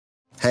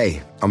Hey,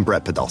 I'm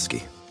Brett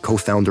Podolsky,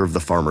 co-founder of The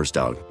Farmer's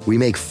Dog. We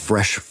make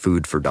fresh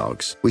food for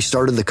dogs. We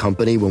started the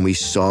company when we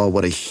saw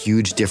what a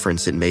huge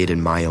difference it made in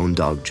my own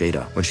dog,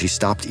 Jada, when she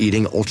stopped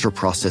eating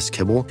ultra-processed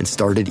kibble and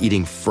started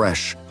eating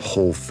fresh,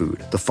 whole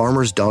food. The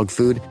Farmer's Dog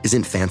food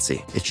isn't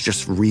fancy. It's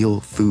just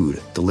real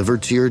food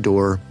delivered to your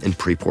door in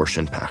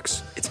pre-portioned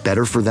packs. It's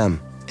better for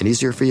them and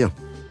easier for you.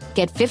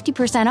 Get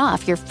 50%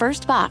 off your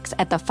first box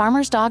at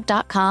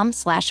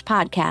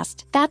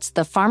thefarmersdog.com/podcast. That's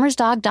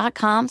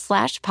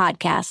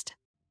thefarmersdog.com/podcast.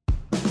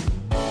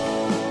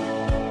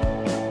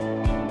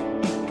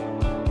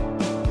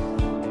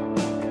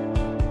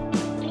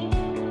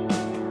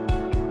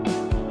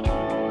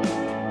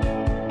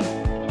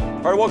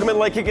 All right, welcome in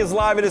Late Kick is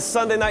Live. It is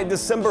Sunday night,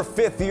 December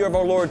 5th, the year of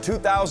our Lord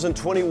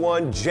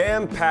 2021,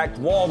 jam-packed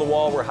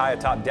wall-to-wall. We're high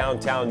atop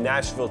downtown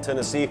Nashville,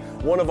 Tennessee,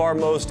 one of our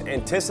most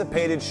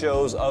anticipated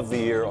shows of the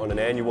year on an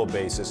annual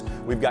basis.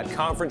 We've got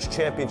Conference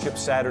Championship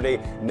Saturday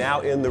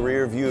now in the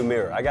rear-view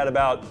mirror. I got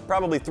about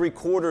probably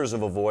 3/4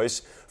 of a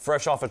voice,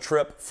 fresh off a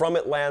trip from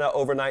Atlanta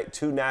overnight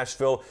to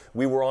Nashville.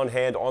 We were on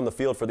hand on the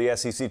field for the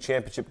SEC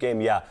Championship game.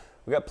 Yeah.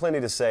 We've got plenty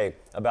to say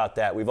about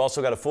that. We've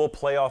also got a full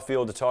playoff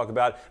field to talk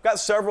about. Got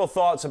several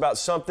thoughts about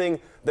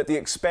something that the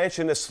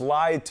expansionists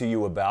lied to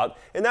you about,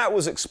 and that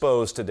was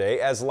exposed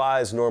today, as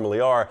lies normally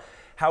are.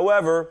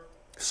 However,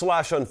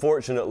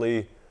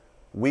 unfortunately,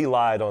 we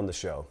lied on the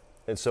show,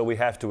 and so we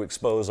have to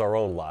expose our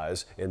own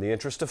lies. In the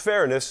interest of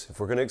fairness, if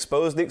we're going to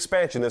expose the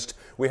expansionist,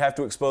 we have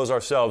to expose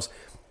ourselves.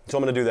 So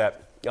I'm going to do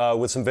that.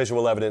 With some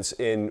visual evidence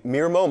in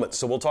mere moments.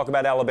 So we'll talk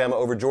about Alabama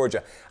over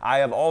Georgia. I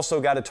have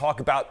also got to talk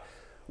about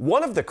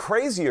one of the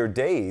crazier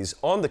days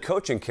on the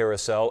coaching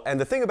carousel, and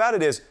the thing about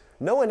it is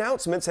no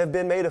announcements have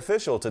been made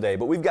official today,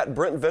 but we've got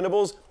Brent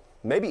Venables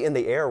maybe in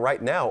the air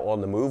right now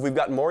on the move. We've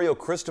got Mario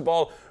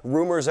Cristobal,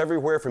 rumors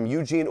everywhere from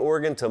Eugene,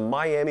 Oregon to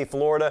Miami,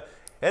 Florida,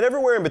 and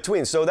everywhere in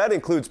between. So that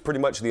includes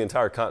pretty much the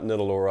entire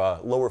continental or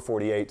lower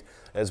 48,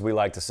 as we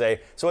like to say.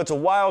 So it's a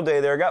wild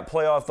day there. Got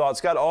playoff thoughts,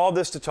 got all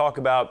this to talk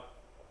about.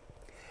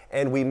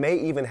 And we may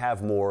even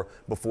have more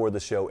before the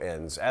show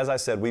ends. As I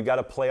said, we've got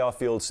a playoff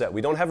field set. We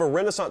don't have a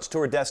Renaissance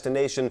Tour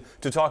destination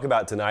to talk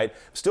about tonight.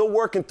 Still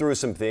working through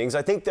some things.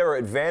 I think there are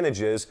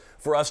advantages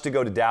for us to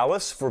go to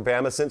Dallas, for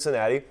Bama,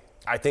 Cincinnati.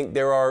 I think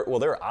there are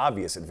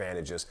obvious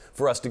advantages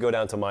for us to go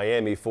down to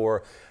Miami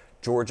for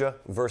Georgia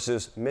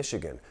versus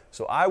Michigan.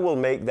 So I will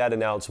make that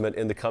announcement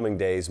in the coming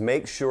days.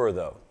 Make sure,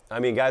 though,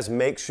 guys,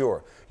 make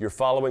sure you're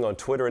following on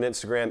Twitter and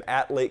Instagram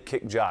at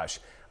LateKickJosh.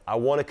 I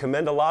want to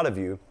commend a lot of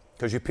you,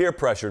 because you peer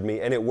pressured me,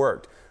 and it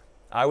worked.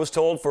 I was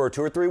told for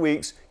 2 or 3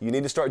 weeks, you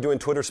need to start doing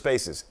Twitter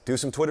Spaces. Do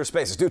some Twitter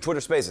Spaces. Do Twitter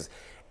Spaces.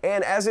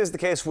 And as is the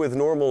case with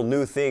normal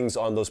new things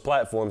on those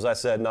platforms, I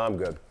said, no, I'm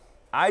good.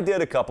 I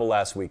did a couple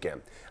last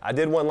weekend. I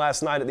did one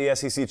last night at the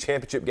SEC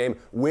Championship game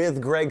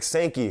with Greg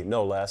Sankey,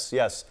 no less.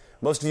 Yes,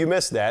 most of you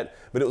missed that,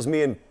 but it was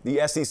me and the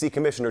SEC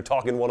commissioner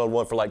talking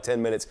one-on-one for like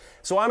 10 minutes.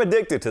 So I'm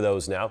addicted to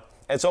those now,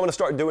 and so I'm going to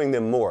start doing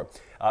them more.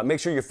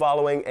 Make sure you're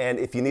following, and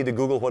if you need to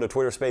Google what a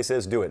Twitter Space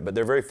is, do it. But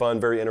they're very fun,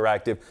 very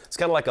interactive. It's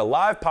kind of like a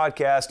live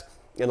podcast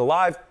and a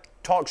live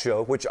talk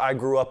show, which I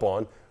grew up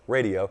on,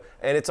 radio,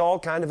 and it's all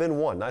kind of in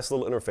one. Nice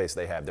little interface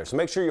they have there. So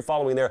make sure you're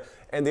following there.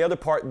 And the other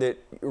part that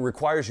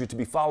requires you to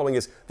be following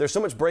is there's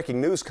so much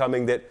breaking news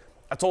coming that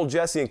I told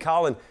Jesse and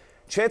Colin,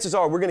 chances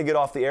are we're going to get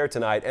off the air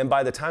tonight, and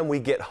by the time we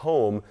get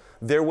home,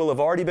 there will have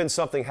already been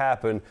something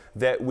happen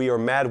that we are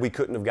mad we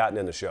couldn't have gotten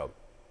in the show.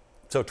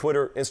 So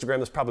Twitter,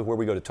 Instagram is probably where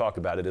we go to talk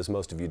about it, as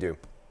most of you do.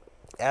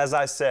 As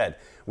I said,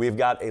 we've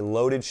got a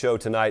loaded show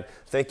tonight.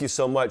 Thank you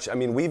so much.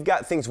 We've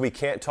got things we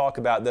can't talk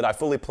about that I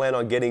fully plan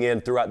on getting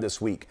in throughout this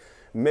week.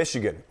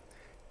 Michigan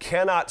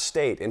cannot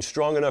state in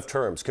strong enough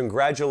terms,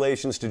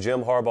 congratulations to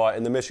Jim Harbaugh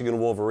and the Michigan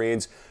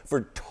Wolverines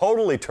for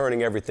totally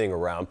turning everything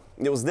around.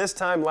 It was this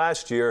time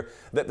last year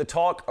that the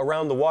talk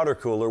around the water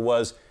cooler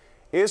was,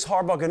 is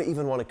Harbaugh going to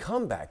even want to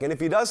come back? And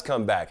if he does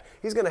come back,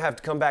 he's going to have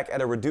to come back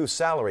at a reduced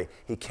salary.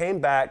 He came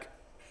back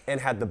and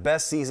had the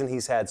best season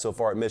he's had so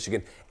far at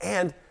Michigan.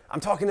 And I'm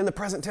talking in the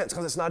present tense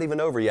because it's not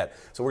even over yet.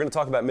 So we're going to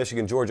talk about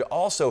Michigan, Georgia.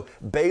 Also,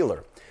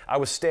 Baylor. I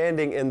was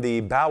standing in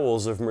the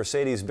bowels of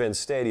Mercedes-Benz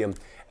Stadium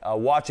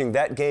watching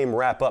that game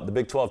wrap up, the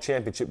Big 12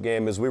 championship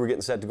game, as we were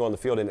getting set to go on the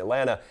field in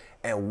Atlanta.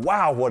 And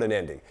wow, what an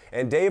ending.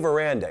 And Dave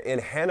Aranda, in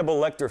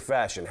Hannibal Lecter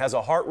fashion, has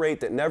a heart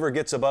rate that never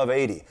gets above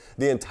 80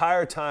 the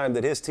entire time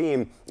that his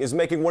team is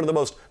making one of the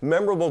most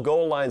memorable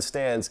goal line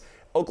stands.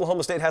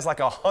 Oklahoma State has like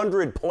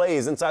 100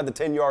 plays inside the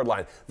 10-yard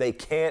line. They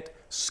can't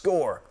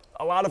score.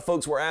 A lot of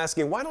folks were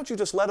asking, why don't you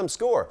just let them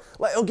score?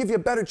 It'll give you a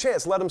better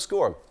chance. Let them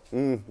score.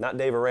 Not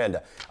Dave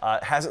Aranda.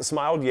 Hasn't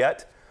smiled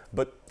yet,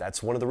 but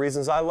that's one of the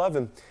reasons I love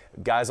him.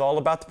 Guy's all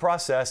about the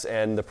process,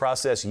 and the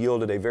process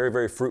yielded a very,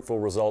 very fruitful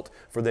result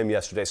for them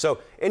yesterday. So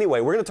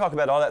anyway, we're going to talk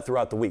about all that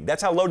throughout the week.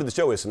 That's how loaded the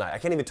show is tonight. I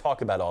can't even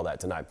talk about all that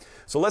tonight.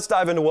 So let's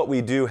dive into what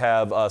we do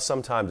have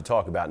some time to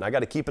talk about. And I got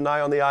to keep an eye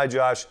on the eye,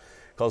 Josh,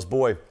 because,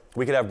 boy,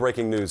 we could have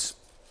breaking news.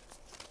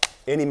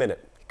 Any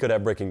minute could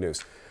have breaking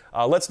news.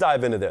 Let's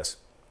dive into this.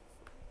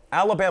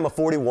 Alabama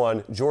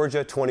 41,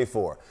 Georgia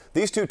 24.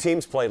 These two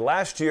teams played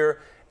last year,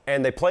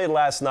 and they played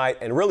last night,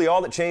 and really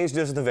all that changed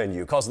is the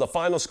venue because the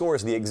final score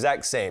is the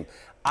exact same.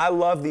 I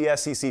love the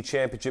SEC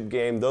championship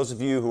game. Those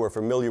of you who are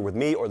familiar with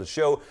me or the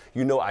show,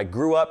 you know I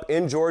grew up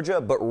in Georgia,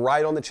 but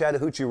right on the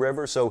Chattahoochee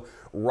River, so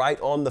right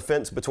on the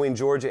fence between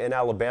Georgia and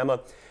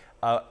Alabama.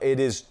 It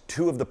is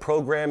two of the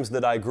programs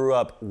that I grew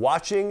up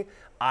watching.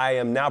 I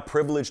am now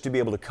privileged to be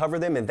able to cover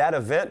them. And that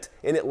event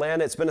in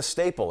Atlanta, it's been a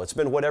staple. It's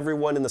been what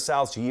everyone in the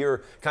South's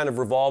year kind of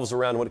revolves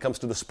around when it comes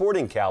to the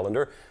sporting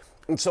calendar.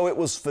 And so it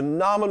was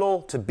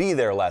phenomenal to be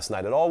there last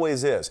night. It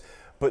always is.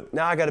 But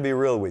now I got to be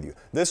real with you.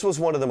 This was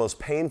one of the most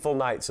painful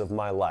nights of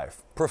my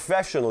life,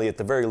 professionally at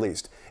the very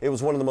least. It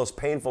was one of the most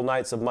painful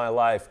nights of my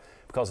life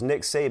because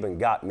Nick Saban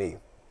got me.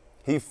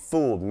 He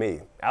fooled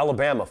me.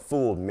 Alabama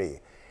fooled me.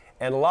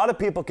 And a lot of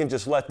people can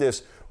just let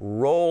this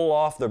roll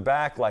off their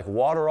back like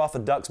water off a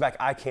duck's back.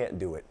 I can't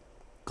do it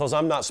because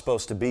I'm not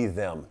supposed to be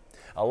them.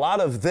 A lot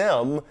of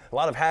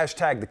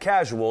hashtag the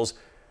casuals,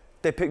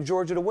 they picked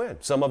Georgia to win.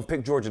 Some of them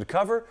picked Georgia to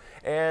cover,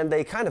 and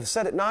they kind of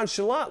said it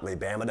nonchalantly.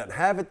 Bama doesn't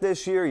have it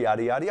this year,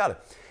 yada, yada, yada.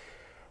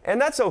 And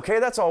that's okay.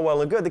 That's all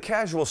well and good. The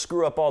casuals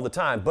screw up all the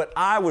time, but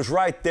I was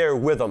right there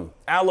with them.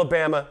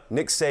 Alabama,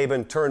 Nick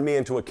Saban turned me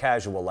into a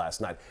casual last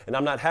night, and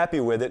I'm not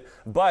happy with it,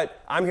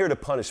 but I'm here to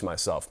punish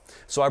myself.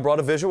 So I brought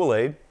a visual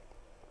aid.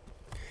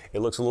 It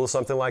looks a little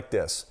something like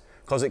this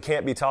because it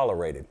can't be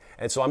tolerated.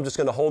 And so I'm just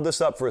going to hold this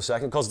up for a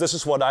second because this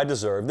is what I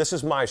deserve. This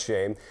is my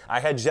shame.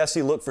 I had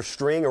Jesse look for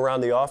string around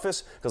the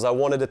office because I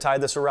wanted to tie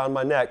this around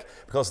my neck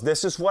because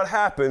this is what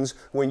happens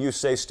when you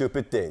say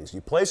stupid things.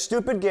 You play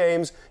stupid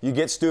games, you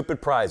get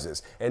stupid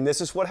prizes. And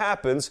this is what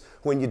happens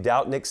when you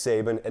doubt Nick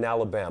Saban and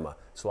Alabama.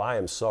 So I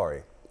am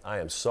sorry. I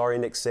am sorry,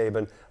 Nick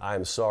Saban. I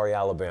am sorry,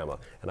 Alabama.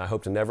 And I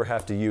hope to never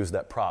have to use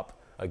that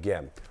prop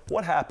again.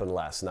 What happened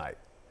last night?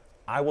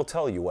 I will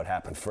tell you what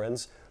happened,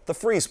 friends. The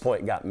freeze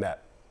point got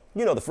met.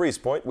 You know the freeze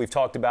point. We've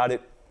talked about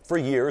it for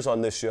years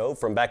on this show,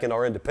 from back in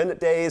our independent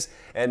days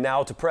and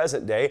now to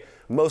present day.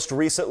 Most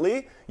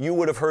recently, you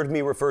would have heard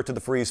me refer to the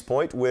freeze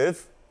point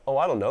with,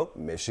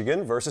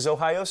 Michigan versus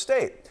Ohio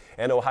State.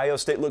 And Ohio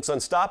State looks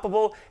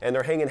unstoppable, and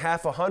they're hanging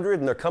half 100,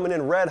 and they're coming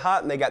in red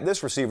hot, and they got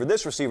this receiver,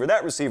 that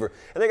receiver,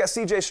 and they got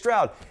C.J.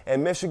 Stroud,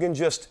 and Michigan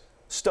just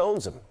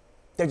stones them.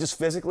 They just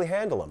physically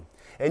handle them.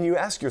 And you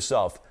ask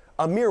yourself,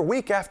 a mere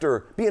week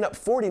after being up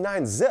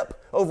 49-0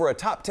 over a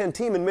top 10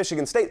 team in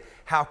Michigan State,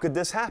 how could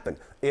this happen?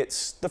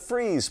 It's the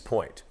freeze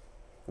point.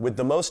 With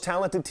the most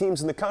talented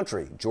teams in the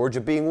country,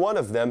 Georgia being one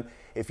of them,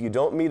 if you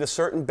don't meet a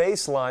certain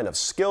baseline of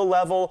skill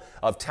level,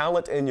 of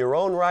talent in your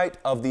own right,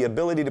 of the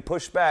ability to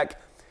push back,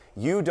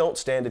 you don't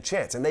stand a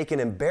chance, and they can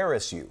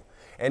embarrass you.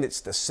 And it's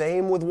the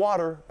same with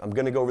water. I'm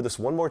going to go over this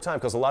one more time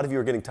because a lot of you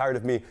are getting tired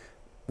of me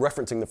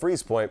referencing the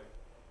freeze point.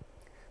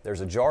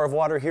 There's a jar of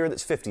water here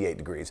that's 58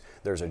 degrees.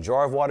 There's a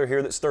jar of water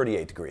here that's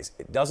 38 degrees.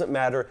 It doesn't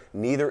matter.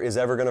 Neither is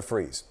ever going to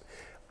freeze.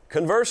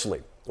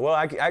 Conversely,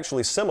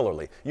 actually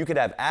similarly, you could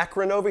have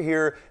Akron over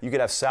here, you could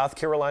have South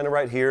Carolina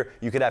right here,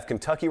 you could have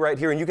Kentucky right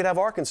here, and you could have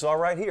Arkansas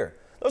right here.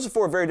 Those are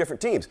four very different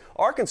teams.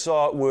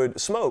 Arkansas would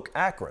smoke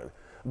Akron,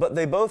 but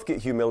they both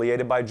get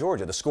humiliated by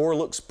Georgia. The score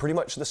looks pretty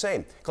much the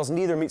same because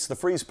neither meets the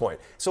freeze point.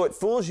 So it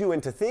fools you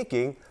into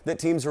thinking that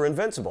teams are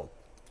invincible.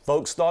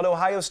 Folks thought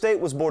Ohio State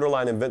was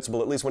borderline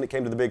invincible, at least when it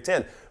came to the Big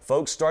Ten.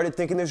 Folks started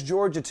thinking this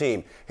Georgia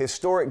team,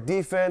 historic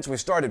defense. We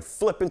started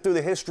flipping through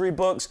the history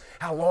books.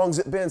 How long's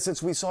it been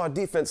since we saw a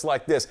defense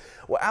like this?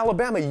 Well,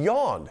 Alabama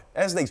yawned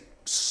as they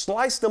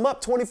sliced them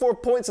up 24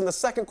 points in the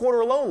second quarter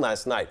alone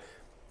last night.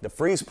 The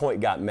freeze point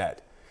got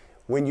met.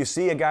 When you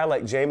see a guy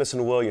like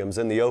Jamison Williams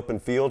in the open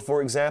field,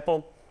 for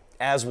example,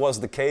 as was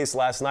the case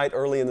last night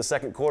early in the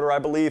second quarter, I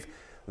believe,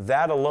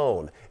 that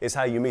alone is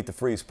how you meet the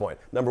freeze point.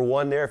 Number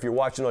one there, if you're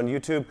watching on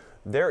YouTube,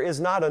 there is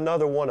not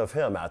another one of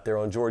him out there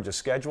on Georgia's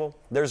schedule.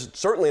 There's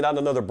certainly not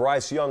another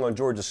Bryce Young on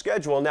Georgia's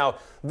schedule. Now,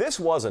 this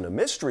wasn't a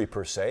mystery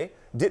per se.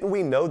 Didn't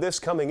we know this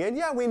coming in?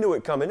 Yeah, we knew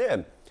it coming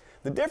in.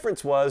 The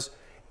difference was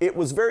it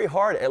was very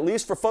hard, at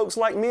least for folks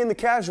like me and the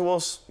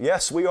casuals.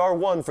 Yes, we are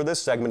one for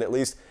this segment at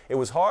least. It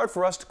was hard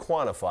for us to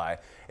quantify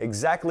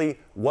exactly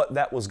what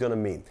that was going to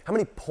mean. How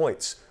many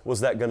points was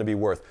that going to be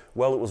worth?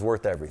 Well, it was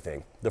worth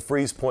everything. The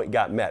freeze point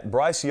got met.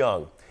 Bryce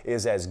Young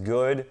is as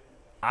good,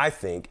 I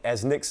think,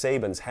 as Nick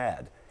Saban's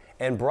had.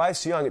 And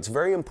Bryce Young, it's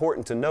very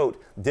important to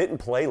note, didn't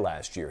play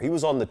last year. He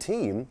was on the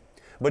team,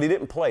 but he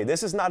didn't play.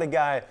 This is not a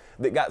guy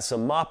that got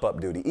some mop-up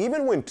duty.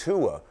 Even when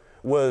Tua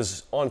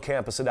was on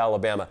campus at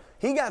Alabama,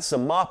 he got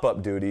some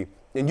mop-up duty,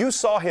 and you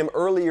saw him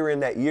earlier in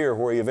that year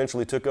where he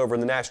eventually took over in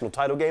the national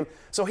title game.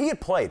 So he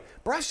had played.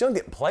 Bryce Young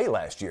didn't play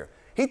last year.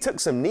 He took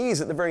some knees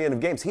at the very end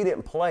of games. He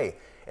didn't play.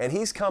 And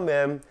he's come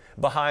in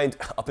behind,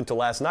 up until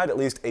last night at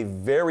least, a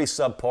very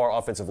subpar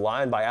offensive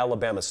line by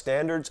Alabama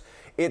standards.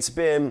 It's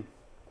been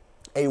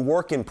a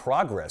work in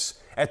progress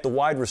at the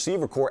wide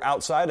receiver core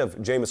outside of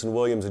Jamison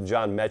Williams and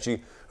John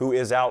Mechie, who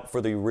is out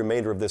for the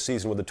remainder of this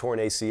season with a torn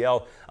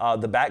ACL.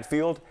 The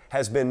backfield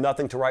has been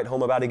nothing to write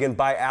home about, again,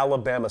 by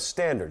Alabama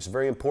standards.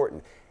 Very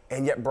important.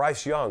 And yet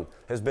Bryce Young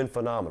has been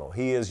phenomenal.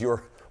 He is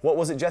your, what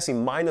was it, Jesse?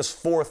 Minus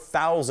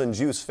 4,000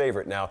 juice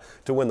favorite now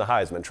to win the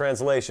Heisman.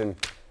 Translation,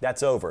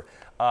 that's over.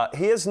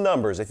 His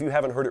numbers, if you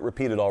haven't heard it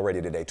repeated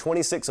already today,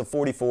 26 of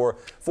 44,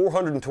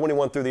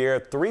 421 through the air,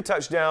 3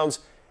 touchdowns,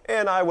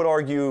 and I would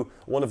argue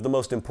one of the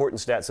most important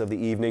stats of the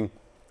evening,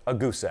 a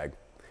goose egg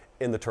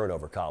in the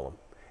turnover column.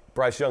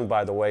 Bryce Young,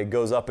 by the way,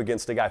 goes up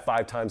against a guy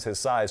 5 times his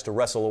size to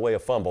wrestle away a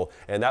fumble,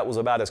 and that was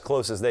about as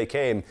close as they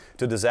came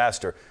to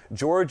disaster.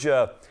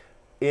 Georgia,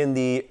 in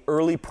the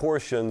early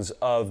portions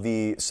of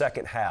the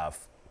second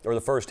half, or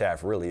the first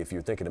half, really, if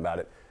you're thinking about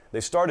it, they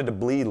started to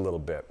bleed a little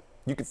bit.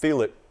 You could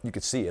feel it. You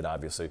could see it,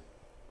 obviously.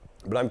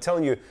 But I'm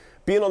telling you,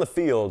 being on the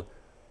field,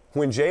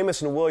 when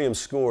Jamison Williams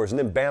scores and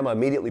then Bama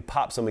immediately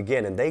pops them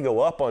again and they go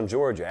up on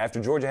Georgia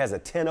after Georgia has a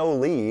 10-0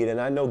 lead, and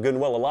I know good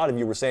and well a lot of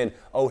you were saying,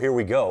 oh, here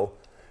we go.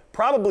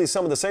 Probably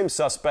some of the same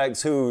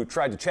suspects who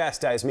tried to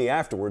chastise me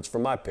afterwards for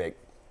my pick.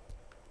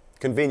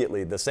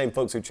 Conveniently, the same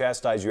folks who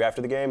chastised you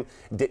after the game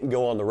didn't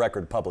go on the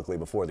record publicly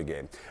before the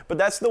game. But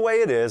that's the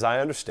way it is, I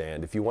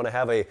understand. If you want to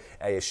have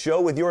a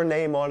show with your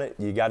name on it,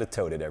 you got to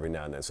tote it every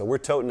now and then. So we're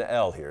toting the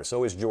L here.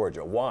 So is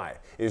Georgia. Why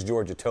is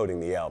Georgia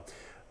toting the L?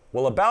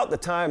 Well, about the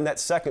time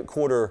that second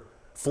quarter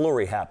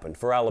flurry happened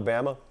for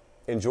Alabama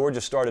and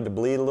Georgia started to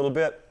bleed a little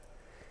bit,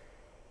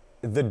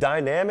 the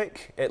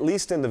dynamic, at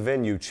least in the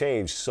venue,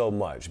 changed so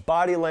much.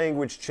 Body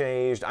language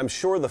changed. I'm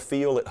sure the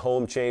feel at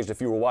home changed if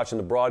you were watching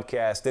the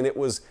broadcast. And it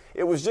was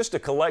just a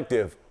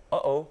collective,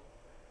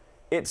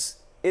 it's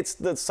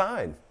the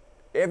sign.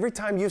 Every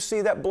time you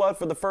see that blood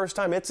for the first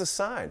time, it's a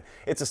sign.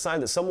 It's a sign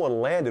that someone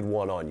landed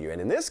one on you.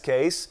 And in this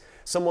case,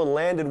 someone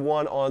landed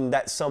one on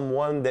that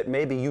someone that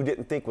maybe you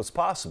didn't think was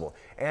possible.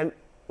 And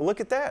look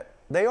at that.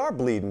 They are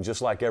bleeding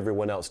just like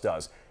everyone else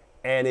does.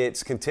 And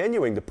it's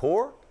continuing to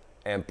pour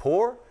and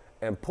pour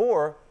and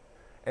pour,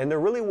 and there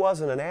really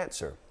wasn't an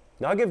answer.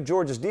 Now, I'll give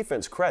Georgia's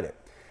defense credit.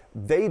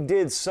 They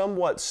did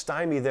somewhat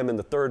stymie them in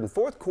the third and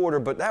fourth quarter,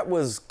 but that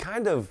was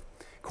kind of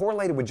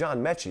correlated with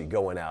John Mechie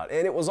going out,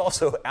 and it was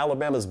also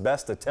Alabama's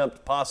best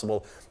attempt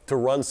possible to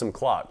run some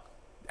clock.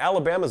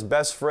 Alabama's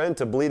best friend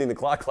to bleeding the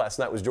clock last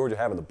night was Georgia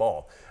having the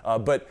ball,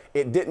 but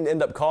it didn't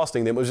end up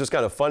costing them. It was just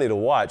kind of funny to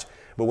watch.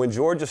 But when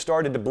Georgia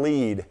started to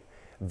bleed,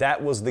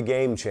 that was the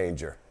game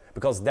changer.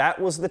 Because that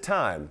was the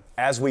time,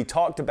 as we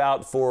talked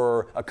about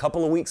for a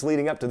couple of weeks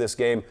leading up to this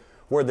game,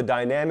 where the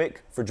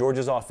dynamic for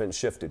Georgia's offense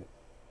shifted.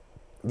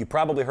 You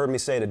probably heard me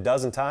say it a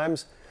dozen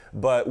times,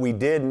 but we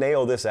did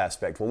nail this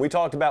aspect. When we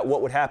talked about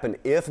what would happen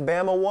if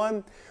Bama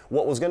won,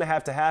 what was going to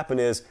have to happen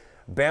is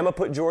Bama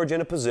put Georgia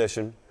in a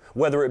position,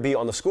 whether it be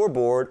on the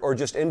scoreboard or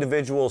just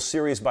individual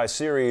series by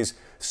series,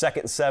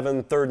 2nd and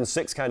 7, 3rd and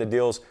 6 kind of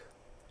deals,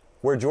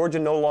 where Georgia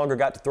no longer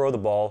got to throw the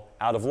ball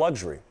out of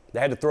luxury. They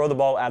had to throw the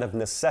ball out of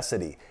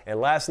necessity. And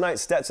last night,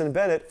 Stetson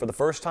Bennett, for the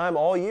first time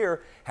all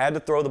year, had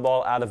to throw the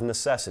ball out of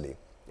necessity.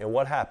 And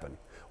what happened?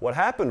 What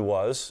happened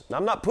was, and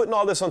I'm not putting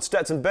all this on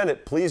Stetson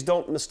Bennett, please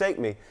don't mistake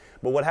me,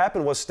 but what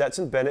happened was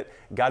Stetson Bennett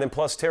got in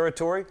plus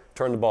territory,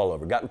 turned the ball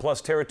over. Got in plus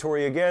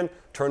territory again,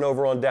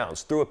 turnover on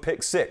downs, threw a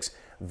pick 6.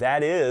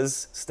 That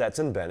is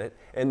Stetson Bennett,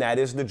 and that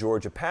is the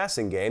Georgia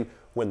passing game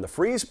when the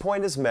freeze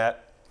point is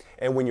met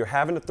and when you're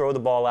having to throw the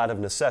ball out of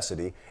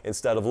necessity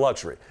instead of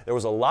luxury. There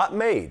was a lot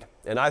made,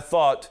 and I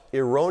thought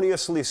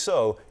erroneously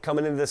so,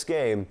 coming into this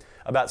game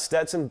about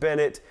Stetson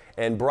Bennett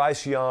and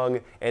Bryce Young,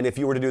 and if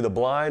you were to do the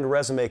blind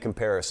resume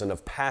comparison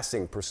of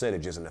passing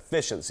percentages and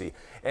efficiency.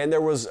 And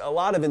there was a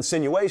lot of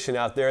insinuation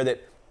out there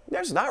that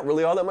there's not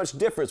really all that much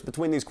difference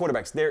between these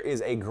quarterbacks. There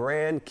is a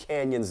Grand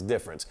Canyon's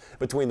difference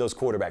between those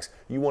quarterbacks.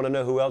 You want to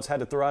know who else had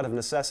to throw out of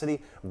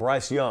necessity?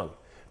 Bryce Young.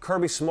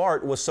 Kirby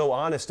Smart was so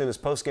honest in his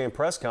post-game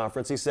press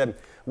conference. He said,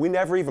 we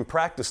never even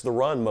practiced the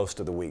run most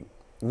of the week.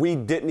 We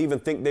didn't even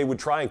think they would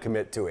try and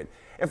commit to it.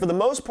 And for the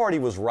most part, he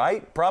was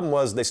right. Problem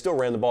was they still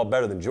ran the ball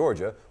better than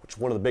Georgia, which is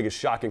one of the biggest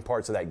shocking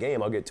parts of that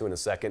game I'll get to in a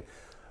second.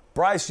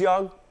 Bryce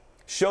Young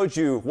showed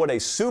you what a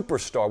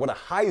superstar, what a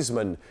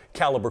Heisman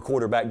caliber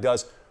quarterback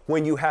does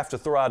when you have to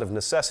throw out of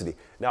necessity.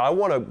 Now, I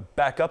want to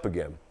back up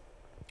again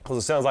because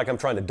it sounds like I'm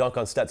trying to dunk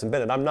on Stetson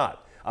Bennett. I'm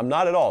not. I'm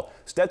not at all.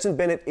 Stetson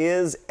Bennett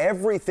is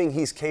everything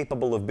he's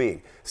capable of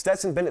being.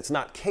 Stetson Bennett's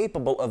not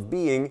capable of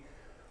being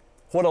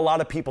what a lot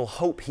of people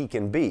hope he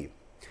can be.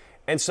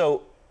 And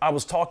so I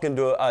was talking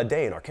to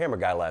Dane, our camera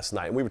guy, last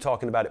night, and we were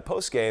talking about it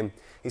post-game.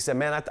 He said,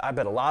 man, I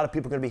bet a lot of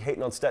people are going to be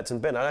hating on Stetson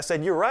Bennett. And I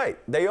said, you're right.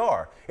 They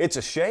are. It's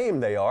a shame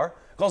they are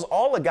because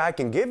all a guy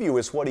can give you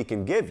is what he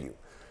can give you.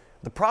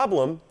 The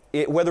problem,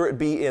 whether it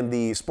be in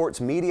the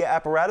sports media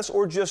apparatus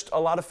or just a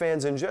lot of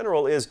fans in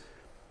general, is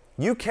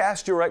you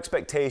cast your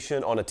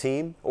expectation on a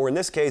team, or in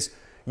this case,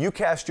 you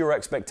cast your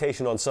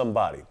expectation on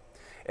somebody.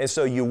 And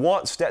so you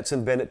want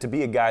Stetson Bennett to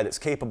be a guy that's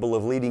capable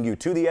of leading you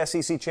to the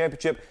SEC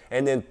championship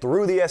and then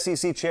through the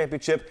SEC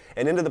championship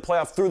and into the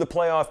playoff, through the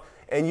playoff,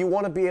 and you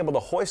want to be able to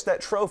hoist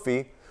that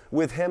trophy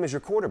with him as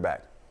your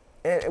quarterback.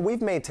 And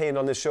we've maintained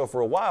on this show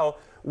for a while,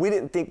 we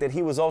didn't think that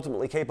he was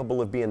ultimately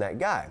capable of being that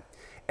guy.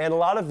 And a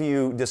lot of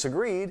you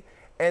disagreed.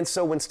 And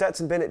so when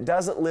Stetson Bennett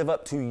doesn't live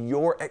up to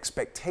your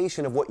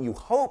expectation of what you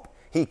hope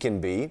he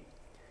can be,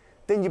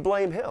 then you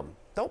blame him.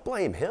 Don't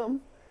blame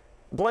him.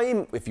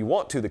 blame, if you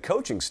want to, the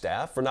coaching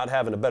staff for not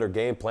having a better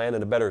game plan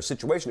and a better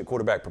situation at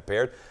quarterback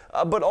prepared.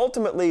 But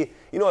ultimately,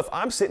 if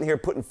I'm sitting here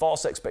putting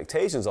false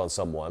expectations on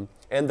someone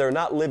and they're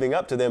not living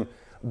up to them,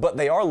 but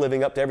they are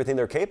living up to everything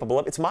they're capable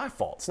of, it's my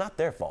fault. It's not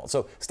their fault.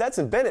 So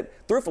Stetson Bennett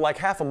threw for like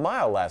half a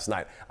mile last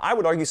night. I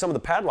would argue some of the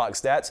padlock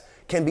stats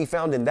can be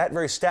found in that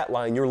very stat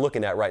line you're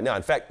looking at right now.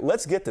 In fact,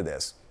 let's get to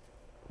this.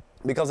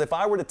 Because if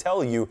I were to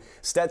tell you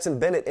Stetson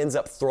Bennett ends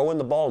up throwing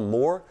the ball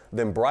more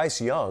than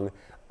Bryce Young,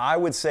 I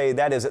would say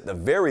that is at the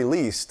very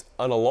least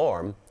an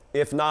alarm,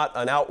 if not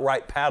an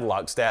outright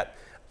padlock stat,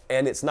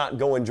 and it's not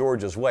going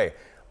Georgia's way.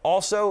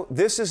 Also,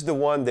 this is the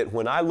one that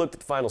when I looked at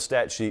the final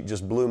stat sheet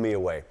just blew me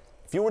away.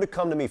 If you were to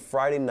come to me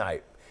Friday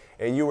night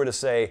and you were to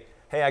say,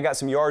 hey, I got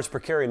some yards per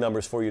carry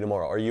numbers for you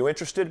tomorrow, are you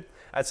interested?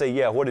 I'd say,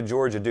 yeah, what did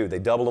Georgia do? They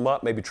double them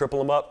up, maybe triple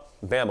them up?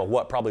 Bama,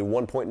 what, probably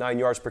 1.9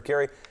 yards per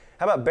carry?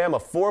 How about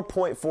Bama,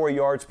 4.4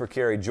 yards per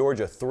carry,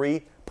 Georgia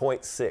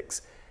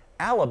 3.6.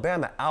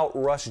 Alabama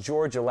outrushed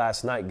Georgia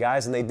last night,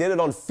 guys, and they did it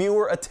on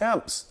fewer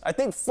attempts. I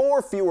think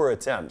 4 fewer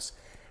attempts.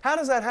 How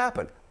does that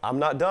happen? I'm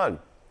not done.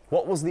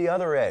 What was the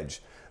other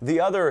edge? The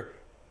other,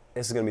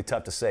 this is going to be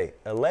tough to say,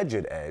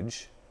 alleged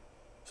edge,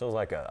 sounds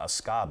like a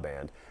ska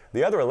band.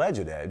 The other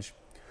alleged edge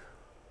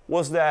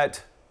was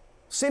that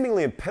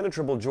seemingly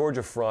impenetrable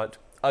Georgia front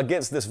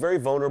against this very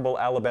vulnerable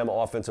Alabama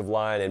offensive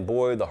line, and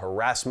boy, the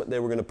harassment they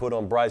were going to put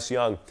on Bryce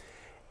Young.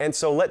 And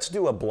so let's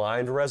do a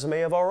blind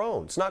resume of our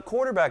own. It's not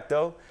quarterback,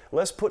 though.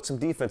 Let's put some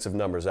defensive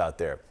numbers out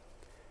there.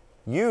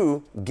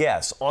 You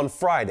guess on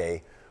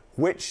Friday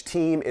which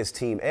team is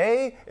Team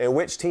A and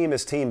which team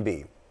is Team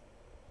B.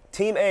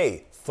 Team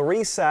A,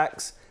 3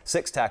 sacks,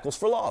 6 tackles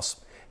for loss.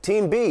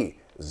 Team B,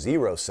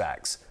 0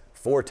 sacks,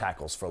 4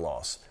 tackles for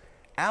loss.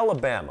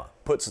 Alabama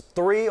puts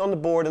 3 on the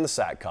board in the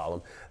sack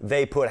column.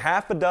 They put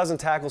half a dozen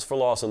tackles for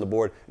loss on the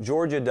board.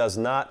 Georgia does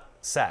not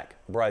sack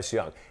Bryce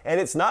Young.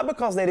 And it's not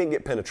because they didn't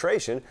get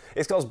penetration.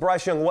 It's because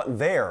Bryce Young wasn't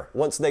there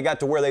once they got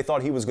to where they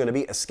thought he was going to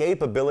be.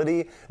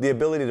 Escapability, the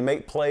ability to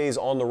make plays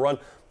on the run.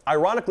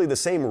 Ironically, the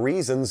same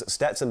reasons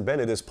Stetson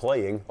Bennett is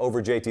playing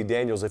over JT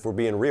Daniels, if we're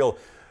being real,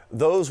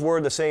 those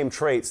were the same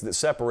traits that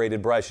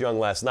separated Bryce Young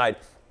last night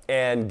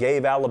and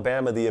gave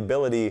Alabama the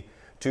ability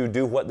to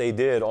do what they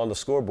did on the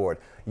scoreboard.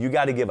 You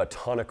got to give a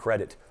ton of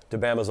credit to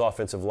Bama's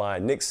offensive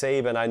line. Nick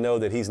Saban, I know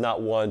that he's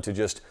not one to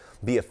just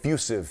be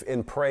effusive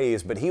in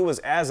praise, but he was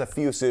as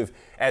effusive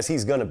as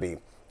he's going to be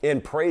in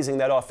praising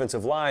that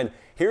offensive line.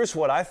 Here's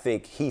what I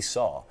think he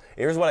saw.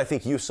 Here's what I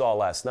think you saw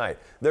last night.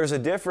 There's a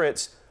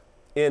difference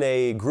in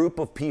a group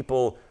of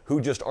people who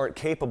just aren't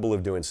capable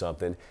of doing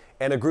something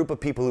and a group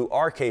of people who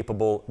are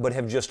capable but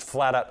have just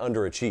flat out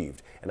underachieved.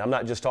 And I'm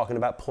not just talking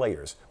about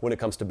players when it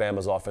comes to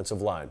Bama's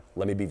offensive line.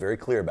 Let me be very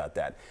clear about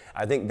that.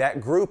 I think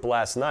that group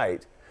last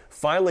night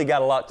finally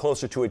got a lot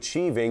closer to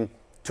achieving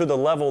to the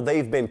level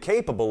they've been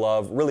capable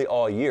of really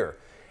all year.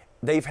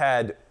 They've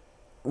had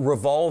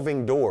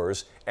revolving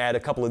doors at a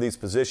couple of these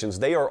positions.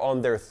 They are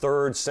on their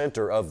 3rd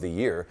center of the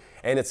year,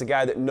 and it's a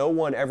guy that no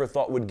one ever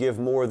thought would give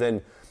more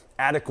than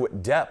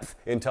adequate depth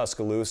in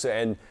Tuscaloosa.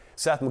 And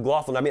Seth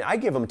McLaughlin, I mean, I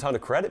give him a ton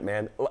of credit,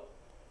 man.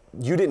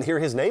 You didn't hear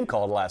his name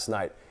called last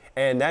night,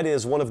 and that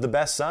is one of the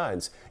best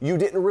signs. You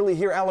didn't really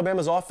hear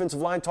Alabama's offensive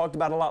line talked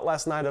about a lot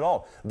last night at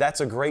all. That's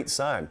a great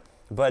sign.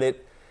 But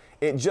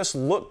it just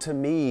looked to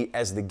me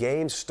as the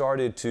game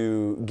started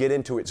to get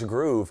into its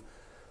groove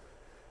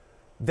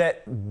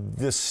that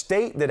the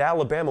state that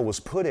Alabama was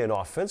put in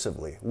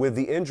offensively with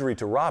the injury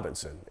to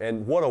Robinson,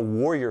 and what a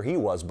warrior he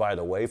was, by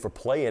the way, for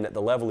playing at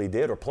the level he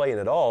did or playing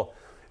at all,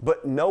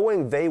 but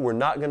knowing they were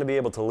not going to be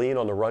able to lean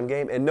on the run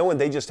game and knowing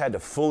they just had to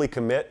fully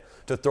commit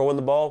to throwing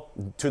the ball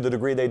to the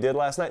degree they did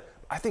last night,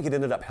 I think it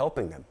ended up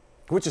helping them,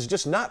 which is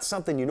just not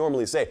something you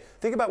normally say.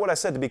 Think about what I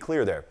said to be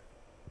clear there.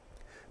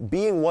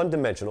 Being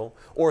one-dimensional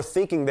or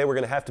thinking they were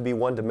going to have to be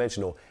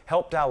one-dimensional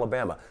helped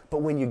Alabama.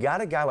 But when you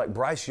got a guy like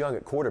Bryce Young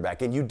at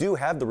quarterback and you do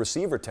have the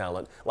receiver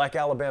talent like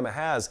Alabama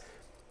has,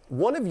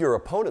 one of your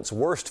opponent's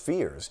worst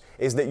fears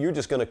is that you're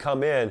just going to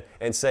come in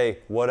and say,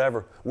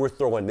 whatever, we're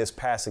throwing this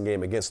passing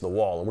game against the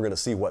wall and we're going to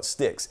see what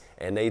sticks.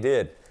 And they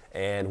did.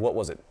 And what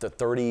was it, the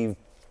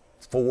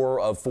 34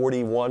 of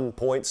 41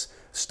 points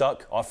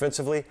stuck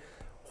offensively?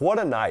 What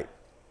a night.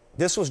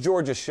 This was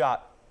Georgia's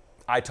shot.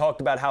 I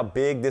talked about how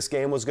big this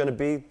game was going to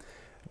be.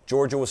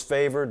 Georgia was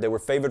favored. They were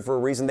favored for a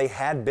reason. They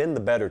had been the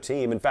better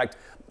team. In fact,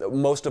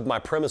 most of my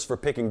premise for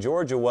picking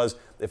Georgia was,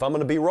 if I'm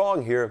going to be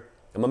wrong here,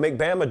 I'm going to make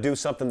Bama do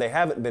something they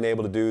haven't been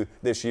able to do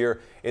this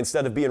year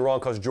instead of being wrong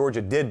because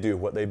Georgia did do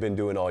what they've been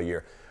doing all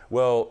year.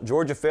 Well,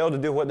 Georgia failed to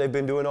do what they've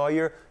been doing all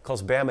year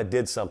because Bama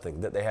did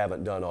something that they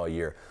haven't done all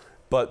year.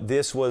 But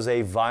this was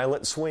a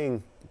violent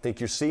swing. I think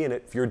you're seeing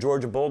it. If you're a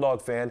Georgia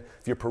Bulldog fan,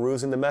 if you're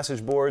perusing the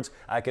message boards,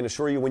 I can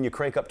assure you when you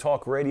crank up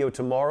talk radio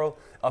tomorrow,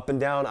 up and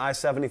down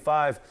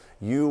I-75,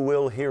 you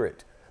will hear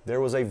it. There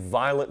was a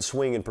violent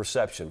swing in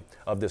perception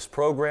of this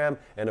program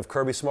and of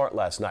Kirby Smart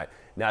last night.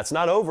 Now, it's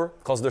not over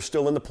because they're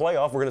still in the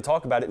playoff. We're going to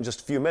talk about it in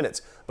just a few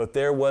minutes. But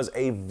there was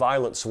a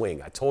violent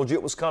swing. I told you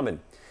it was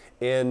coming.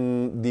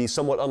 In the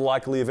somewhat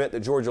unlikely event that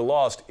Georgia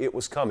lost, it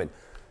was coming.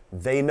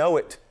 They know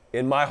it.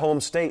 in my home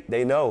state,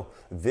 they know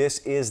this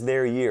is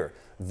their year.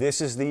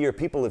 This is the year.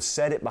 People have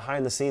said it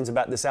behind the scenes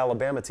about this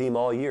Alabama team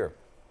all year.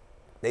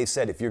 They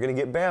said, if you're going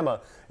to get Bama,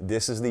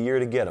 this is the year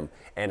to get them.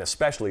 And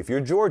especially if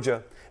you're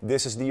Georgia,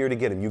 this is the year to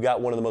get them. You got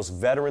one of the most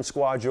veteran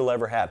squads you'll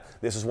ever have.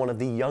 This is one of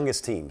the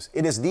youngest teams.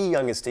 It is the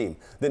youngest team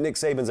that Nick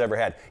Saban's ever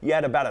had. You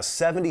had about a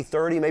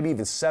 70-30, maybe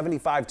even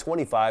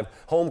 75-25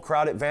 home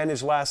crowd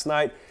advantage last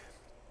night.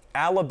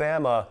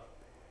 Alabama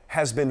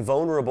has been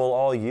vulnerable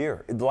all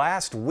year.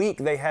 Last week,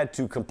 they had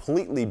to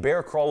completely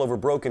bear crawl over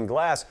broken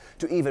glass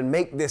to even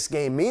make this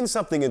game mean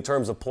something in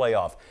terms of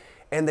playoff.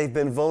 And they've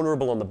been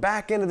vulnerable on the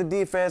back end of the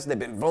defense. They've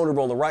been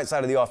vulnerable on the right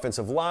side of the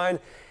offensive line.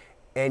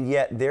 And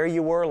yet there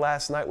you were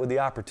last night with the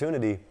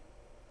opportunity,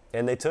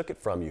 and they took it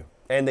from you.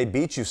 And they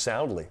beat you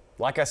soundly.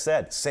 Like I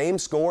said, same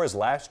score as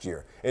last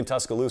year in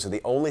Tuscaloosa.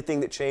 The only thing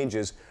that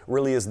changes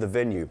really is the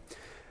venue.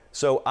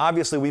 So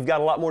obviously we've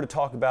got a lot more to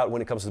talk about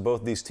when it comes to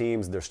both these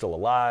teams. They're still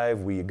alive.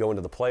 We go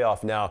into the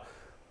playoff now.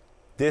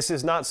 This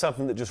is not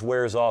something that just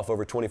wears off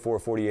over 24 or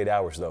 48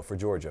 hours, though, for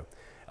Georgia.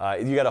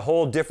 You got a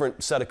whole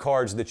different set of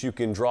cards that you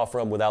can draw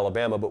from with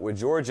Alabama, but with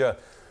Georgia,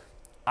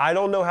 I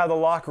don't know how the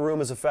locker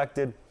room is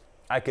affected.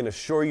 I can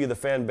assure you the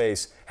fan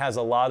base has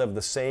a lot of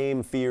the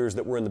same fears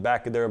that were in the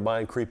back of their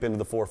mind creep into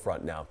the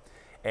forefront now.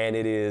 And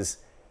it is,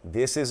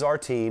 this is our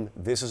team,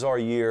 this is our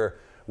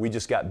year. We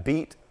just got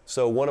beat,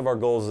 so one of our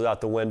goals is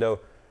out the window.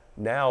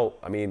 Now,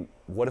 I mean,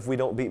 what if we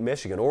don't beat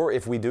Michigan? Or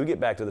if we do get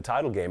back to the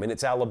title game and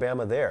it's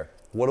Alabama there,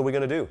 what are we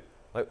going to do?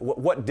 Like,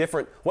 what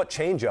different, what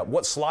changeup,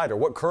 what slider,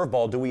 what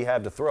curveball do we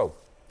have to throw?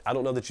 I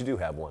don't know that you do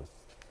have one,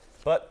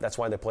 but that's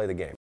why they play the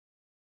game.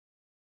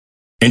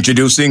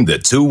 Introducing the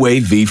two-way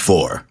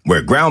V4,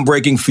 where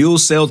groundbreaking fuel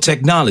cell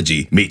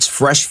technology meets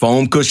fresh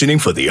foam cushioning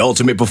for the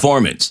ultimate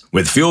performance.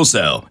 With fuel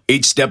cell,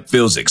 each step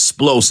feels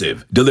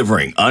explosive,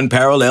 delivering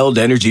unparalleled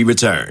energy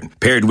return.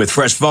 Paired with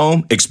fresh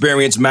foam,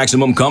 experience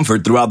maximum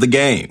comfort throughout the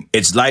game.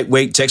 Its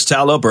lightweight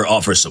textile upper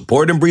offers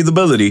support and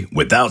breathability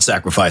without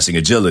sacrificing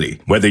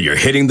agility. Whether you're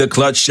hitting the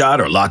clutch shot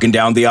or locking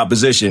down the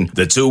opposition,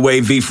 the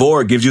two-way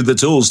V4 gives you the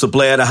tools to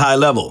play at a high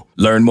level.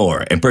 Learn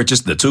more and purchase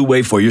the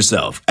two-way for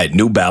yourself at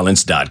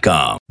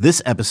newbalance.com.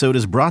 This episode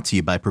is brought to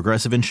you by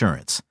Progressive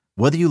Insurance.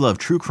 Whether you love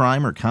true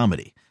crime or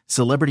comedy,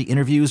 celebrity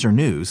interviews or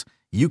news,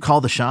 you call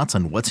the shots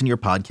on what's in your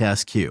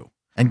podcast queue.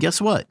 And guess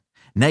what?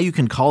 Now you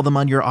can call them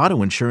on your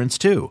auto insurance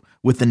too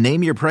with the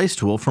Name Your Price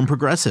tool from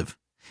Progressive.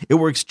 It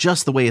works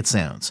just the way it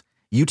sounds.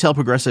 You tell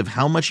Progressive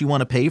how much you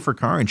want to pay for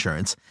car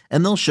insurance,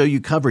 and they'll show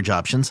you coverage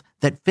options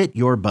that fit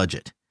your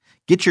budget.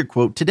 Get your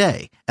quote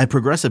today at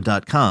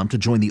Progressive.com to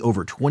join the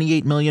over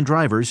 28 million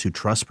drivers who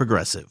trust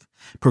Progressive.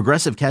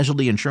 Progressive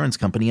Casualty Insurance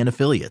Company and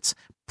Affiliates.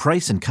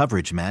 Price and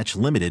coverage match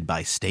limited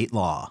by state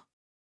law.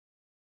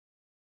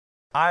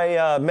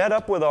 I met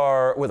up with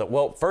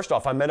first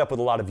off, I met up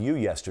with a lot of you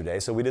yesterday.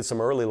 So we did some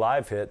early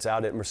live hits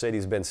out at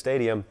Mercedes-Benz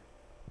Stadium.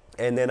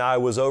 And then I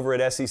was over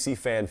at SEC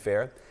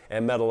Fanfare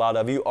and met a lot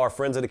of you. Our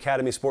friends at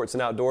Academy Sports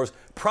and Outdoors,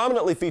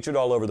 prominently featured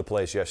all over the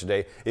place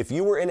yesterday. If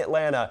you were in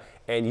Atlanta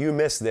and you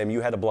missed them,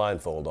 you had a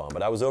blindfold on.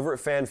 But I was over at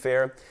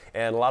Fanfare,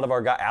 and a lot of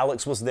our guy,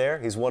 Alex was there.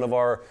 He's one of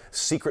our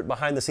secret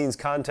behind-the-scenes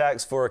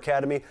contacts for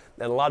Academy,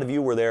 and a lot of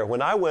you were there.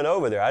 When I went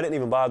over there, I didn't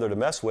even bother to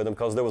mess with them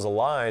because there was a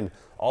line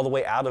all the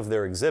way out of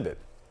their exhibit.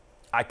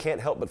 I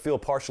can't help but feel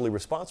partially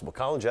responsible.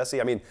 Colin,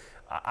 Jesse, I mean,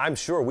 I'm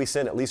sure we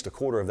sent at least a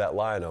quarter of that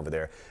line over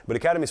there. But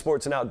Academy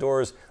Sports and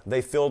Outdoors,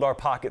 they filled our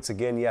pockets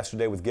again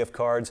yesterday with gift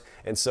cards,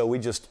 and so we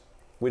just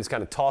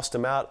kind of tossed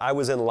them out. I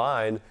was in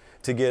line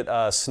to get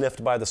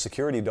sniffed by the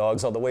security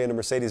dogs on the way into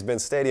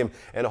Mercedes-Benz Stadium,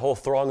 and a whole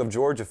throng of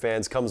Georgia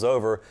fans comes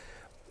over.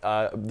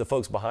 The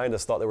folks behind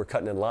us thought they were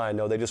cutting in line.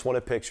 No, they just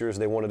wanted pictures.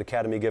 They wanted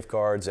Academy gift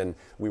cards, and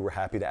we were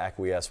happy to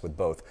acquiesce with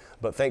both.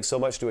 But thanks so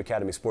much to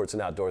Academy Sports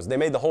and Outdoors. They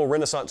made the whole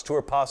Renaissance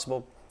Tour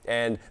possible,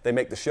 and they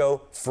make the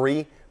show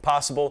free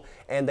possible,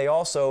 and they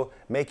also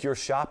make your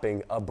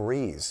shopping a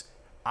breeze.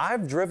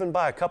 I've driven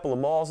by a couple of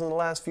malls in the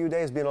last few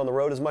days, being on the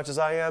road as much as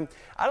I am.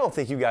 I don't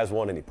think you guys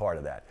want any part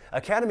of that.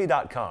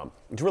 Academy.com,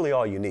 it's really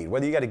all you need,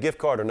 whether you got a gift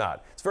card or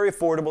not. It's very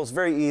affordable, it's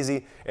very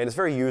easy, and it's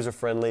very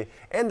user-friendly,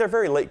 and they're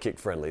very late kick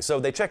friendly. So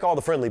they check all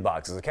the friendly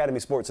boxes.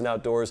 Academy Sports and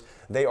Outdoors,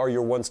 they are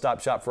your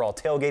one-stop shop for all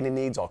tailgating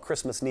needs, all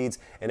Christmas needs,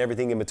 and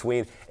everything in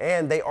between.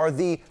 And they are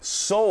the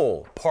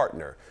sole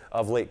partner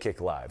of Late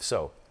Kick Live.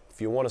 So if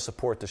you want to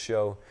support the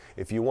show,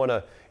 if you want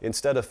to,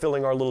 instead of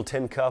filling our little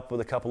tin cup with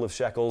a couple of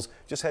shekels,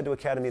 just head to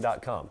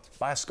academy.com.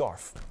 Buy a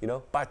scarf,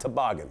 buy a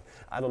toboggan.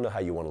 I don't know how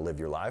you want to live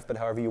your life, but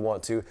however you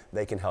want to,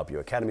 they can help you.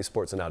 Academy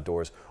Sports and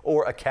Outdoors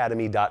or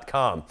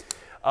academy.com.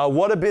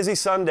 What a busy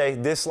Sunday.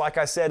 This, like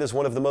I said, is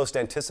one of the most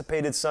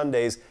anticipated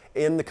Sundays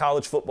in the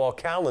college football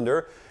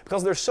calendar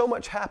because there's so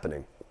much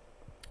happening.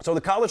 So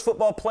the college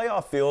football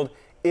playoff field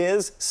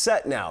is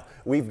set now.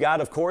 We've got,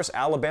 of course,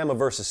 Alabama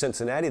versus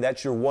Cincinnati.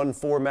 That's your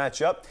 1-4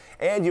 matchup.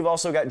 And you've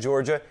also got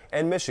Georgia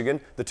and Michigan,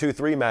 the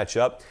 2-3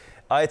 matchup.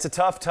 It's a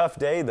tough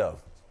day, though.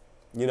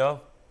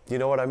 Do you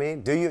know what I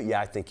mean? Do you?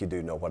 Yeah, I think you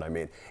do know what I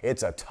mean.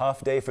 It's a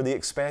tough day for the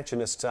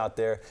expansionists out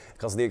there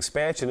because the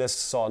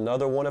expansionists saw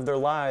another one of their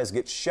lies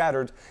get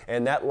shattered,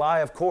 and that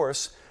lie, of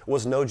course,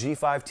 was no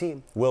G5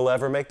 team will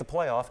ever make the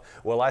playoff.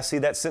 Well, I see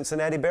that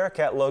Cincinnati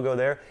Bearcat logo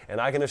there,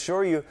 and I can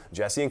assure you,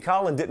 Jesse and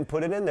Colin didn't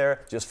put it in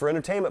there just for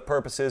entertainment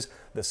purposes.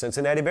 The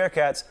Cincinnati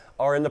Bearcats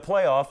are in the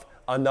playoff.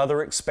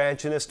 Another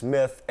expansionist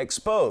myth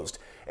exposed.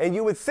 And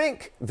you would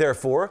think,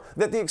 therefore,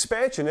 that the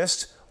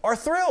expansionists are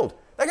thrilled.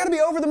 They got to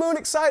be over the moon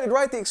excited,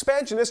 right? The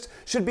expansionists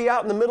should be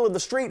out in the middle of the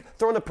street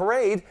throwing a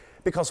parade.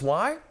 Because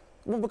why?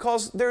 Well,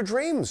 because their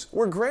dreams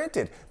were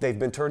granted. They've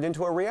been turned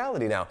into a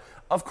reality now.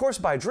 Of course,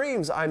 by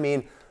dreams, I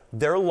mean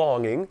they're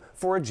longing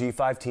for a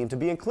G5 team to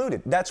be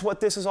included. That's what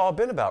this has all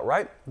been about,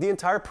 right? The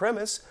entire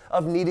premise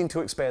of needing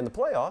to expand the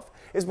playoff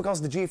is because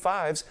the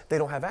G5s, they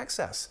don't have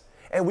access.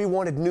 And we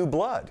wanted new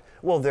blood.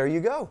 Well, there you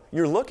go.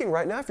 You're looking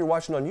right now, if you're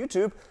watching on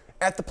YouTube,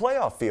 at the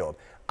playoff field.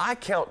 I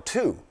count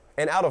 2.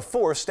 And out of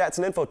 4, Stats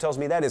and Info tells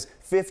me that is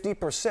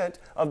 50%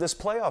 of this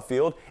playoff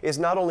field is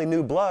not only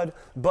new blood,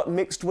 but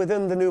mixed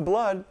within the new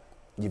blood,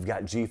 you've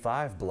got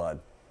G5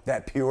 blood,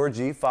 that pure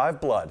G5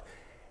 blood.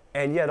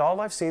 And yet all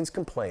I've seen is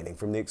complaining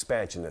from the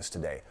expansionists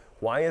today.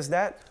 Why is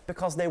that?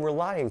 Because they were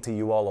lying to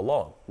you all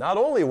along. Not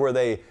only were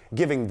they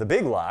giving the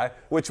big lie,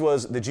 which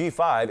was the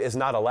G5 is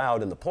not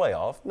allowed in the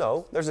playoff.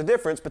 No, there's a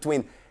difference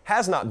between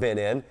has not been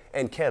in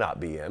and cannot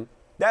be in.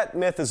 That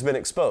myth has been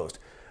exposed.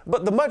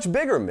 But the much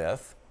bigger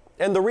myth,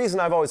 and the reason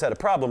I've always had a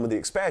problem with the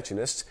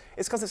expansionists,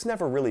 is because it's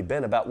never really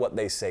been about what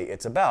they say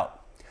it's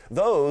about.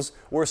 Those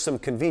were some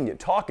convenient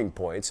talking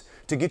points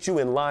to get you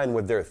in line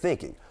with their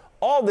thinking.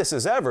 All this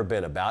has ever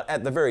been about,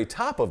 at the very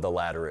top of the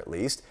ladder at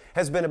least,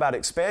 has been about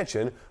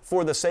expansion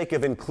for the sake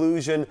of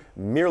inclusion,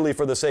 merely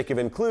for the sake of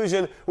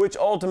inclusion, which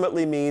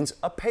ultimately means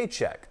a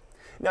paycheck.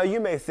 Now you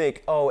may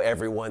think, oh,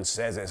 everyone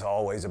says it's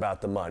always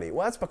about the money.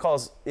 Well, that's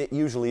because it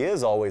usually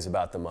is always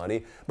about the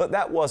money, but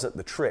that wasn't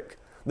the trick.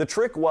 The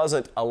trick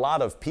wasn't a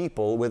lot of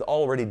people with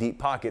already deep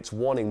pockets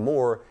wanting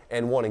more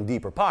and wanting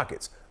deeper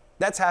pockets.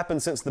 That's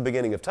happened since the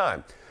beginning of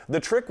time. The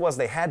trick was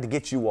they had to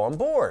get you on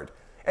board.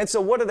 And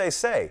so what do they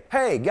say?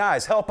 Hey,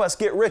 guys, help us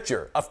get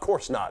richer. Of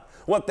course not.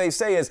 What they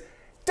say is,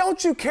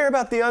 don't you care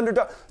about the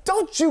underdog?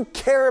 Don't you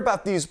care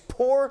about these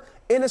poor,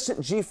 innocent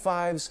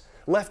G5s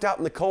left out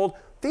in the cold?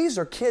 These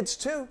are kids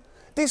too.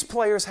 These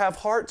players have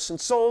hearts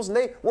and souls, and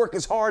they work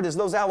as hard as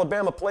those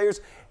Alabama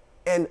players.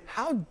 And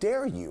how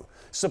dare you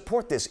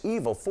support this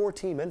evil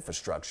 4-team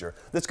infrastructure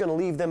that's going to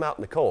leave them out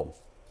in the cold?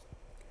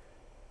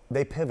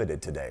 They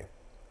pivoted today.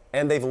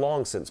 And they've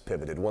long since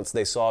pivoted once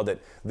they saw that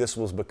this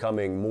was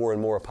becoming more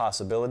and more a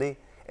possibility,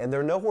 and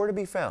they're nowhere to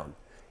be found.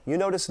 You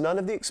notice none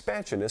of the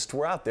expansionists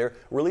were out there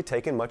really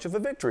taking much of a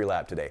victory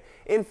lap today.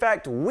 In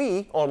fact,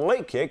 we on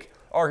Late Kick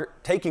are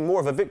taking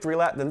more of a victory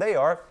lap than they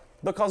are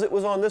because it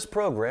was on this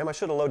program. I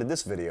should have loaded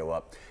this video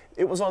up.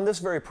 It was on this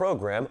very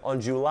program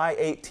on July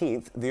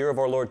 18th, the year of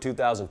our Lord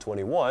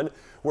 2021,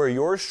 where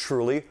yours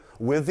truly,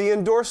 with the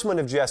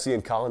endorsement of Jesse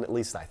and Colin, at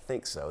least I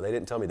think so, they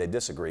didn't tell me they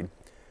disagreed,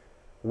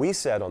 we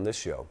said on this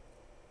show,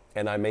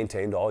 and I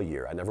maintained all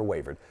year, I never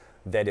wavered,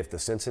 that if the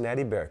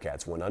Cincinnati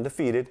Bearcats went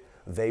undefeated,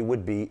 they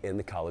would be in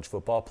the college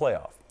football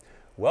playoff.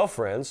 Well,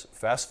 friends,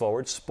 fast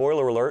forward,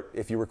 spoiler alert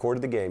if you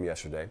recorded the game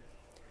yesterday,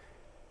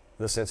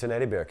 the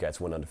Cincinnati Bearcats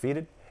went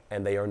undefeated,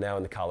 and they are now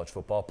in the college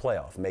football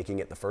playoff, making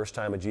it the first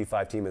time a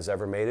G5 team has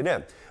ever made it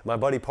in. My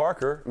buddy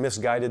Parker,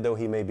 misguided though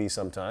he may be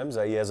sometimes,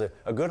 he has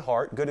a good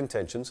heart, good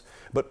intentions,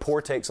 but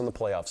poor takes on the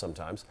playoff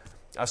sometimes.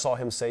 I saw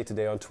him say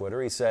today on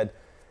Twitter, he said,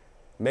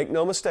 make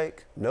no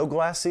mistake, no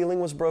glass ceiling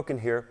was broken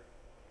here.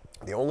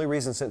 The only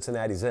reason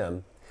Cincinnati's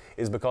in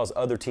is because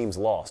other teams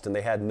lost and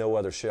they had no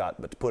other shot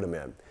but to put them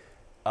in.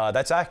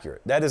 That's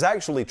accurate. That is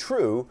actually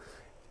true.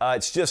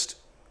 It's just,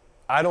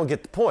 I don't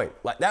get the point.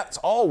 Like, that's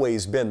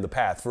always been the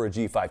path for a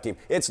G5 team.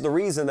 It's the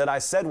reason that I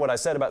said what I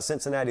said about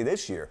Cincinnati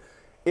this year.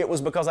 It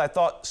was because I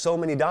thought so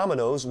many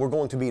dominoes were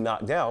going to be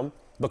knocked down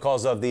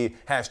because of the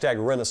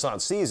hashtag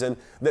Renaissance season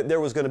that there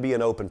was going to be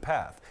an open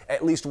path,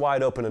 at least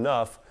wide open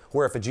enough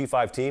where if a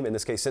G5 team, in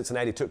this case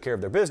Cincinnati, took care of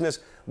their business,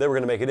 they were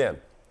going to make it in.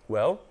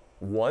 Well,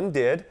 one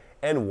did,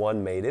 and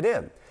one made it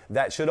in.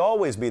 That should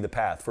always be the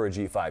path for a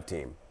G5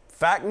 team.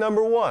 Fact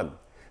number 1,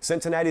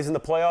 Cincinnati's in the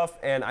playoff,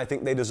 and I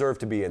think they deserve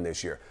to be in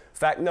this year.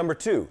 Fact number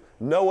 2,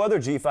 no other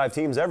G5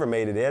 team's ever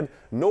made it in,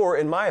 nor,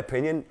 in my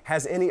opinion,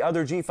 has any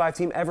other G5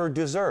 team ever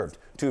deserved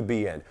to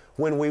be in.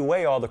 When we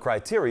weigh all the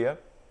criteria,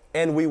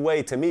 and we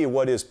weigh, to me,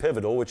 what is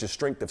pivotal, which is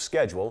strength of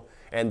schedule,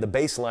 and the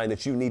baseline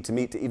that you need to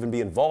meet to even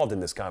be involved in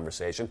this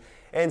conversation,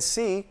 and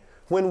see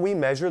when we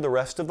measure the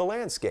rest of the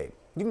landscape.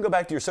 You can go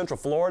back to your Central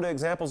Florida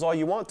examples all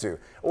you want to,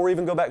 or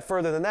even go back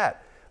further than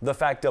that. The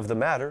fact of the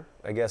matter,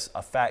 I guess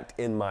a fact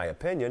in my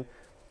opinion,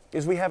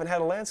 is we haven't had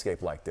a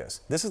landscape like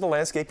this. This is the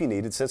landscape you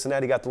needed.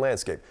 Cincinnati got the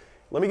landscape.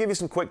 Let me give you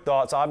some quick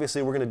thoughts.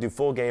 Obviously, we're going to do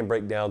full game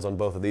breakdowns on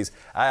both of these.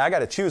 I got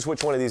to choose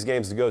which one of these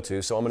games to go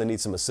to, so I'm going to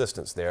need some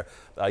assistance there.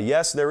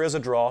 Yes, there is a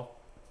draw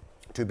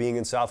to being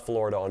in South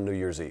Florida on New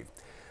Year's Eve.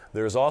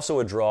 There is also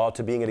a draw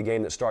to being at a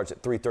game that starts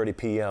at 3:30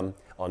 p.m.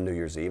 on New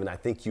Year's Eve, and I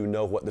think you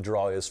know what the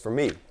draw is for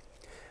me.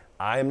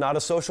 I am not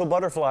a social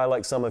butterfly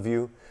like some of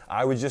you.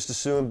 I would just as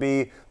soon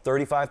be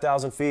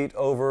 35,000 feet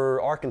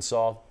over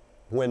Arkansas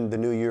when the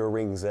new year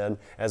rings in,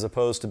 as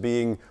opposed to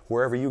being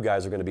wherever you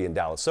guys are going to be in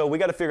Dallas. So we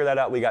got to figure that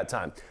out. We got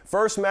time.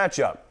 First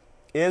matchup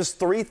is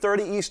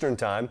 3:30 Eastern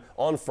time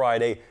on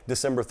Friday,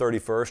 December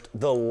 31st,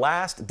 the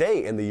last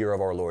day in the year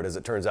of our Lord, as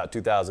it turns out,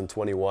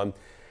 2021.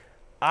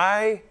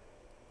 I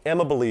am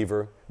a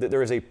believer that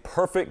there is a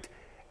perfect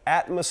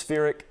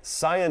atmospheric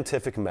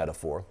scientific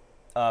metaphor,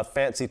 a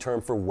fancy term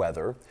for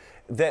weather,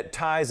 that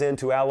ties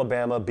into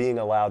Alabama being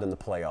allowed in the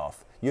playoff.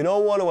 You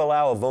don't want to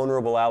allow a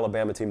vulnerable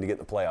Alabama team to get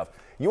in the playoff.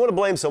 You want to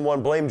blame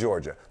someone, blame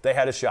Georgia. They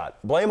had a shot.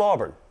 Blame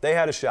Auburn. They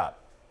had a shot.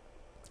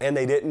 And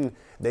they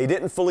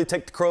didn't fully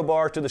take the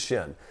crowbar to the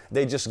shin.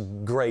 They just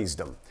grazed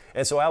them.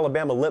 And so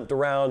Alabama limped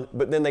around,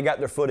 but then they got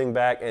their footing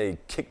back and they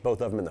kicked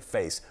both of them in the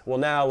face. Well,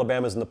 now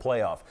Alabama's in the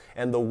playoff.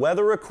 And the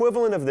weather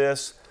equivalent of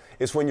this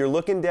is when you're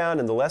looking down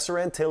in the Lesser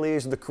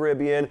Antilles, the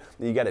Caribbean,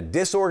 you got a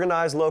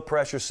disorganized low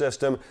pressure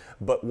system,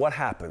 but what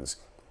happens?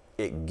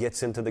 It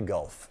gets into the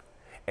Gulf.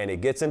 And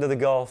it gets into the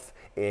Gulf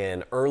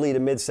in early to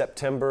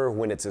mid-September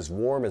when it's as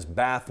warm as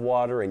bath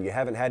water and you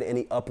haven't had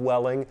any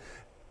upwelling.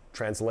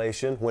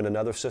 Translation, when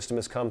another system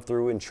has come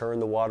through and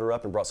churned the water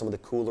up and brought some of the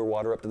cooler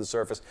water up to the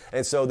surface.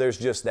 And so there's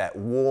just that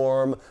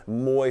warm,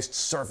 moist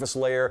surface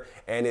layer,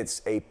 and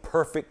it's a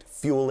perfect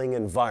fueling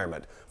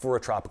environment for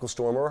a tropical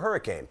storm or a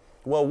hurricane.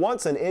 Well,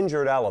 once an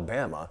injured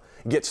Alabama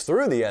gets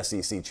through the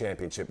SEC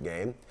championship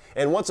game,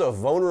 and once a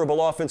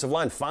vulnerable offensive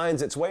line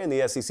finds its way in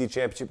the SEC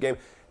championship game,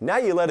 now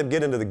you let him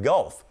get into the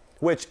Gulf,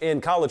 which in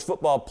college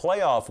football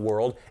playoff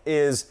world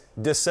is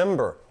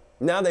December.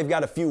 Now they've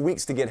got a few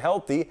weeks to get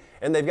healthy,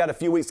 and they've got a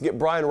few weeks to get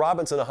Brian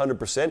Robinson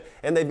 100%,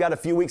 and they've got a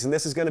few weeks, and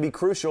this is going to be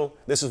crucial.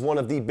 This is one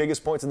of the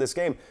biggest points of this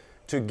game,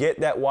 to get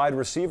that wide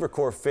receiver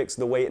core fixed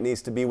the way it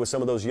needs to be with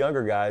some of those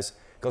younger guys,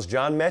 because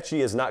John Mechie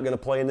is not going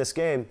to play in this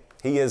game.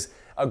 He is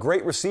a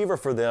great receiver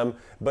for them,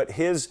 but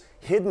his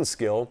hidden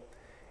skill,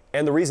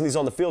 and the reason he's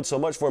on the field so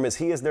much for him, is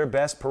he is their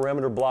best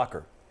perimeter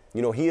blocker.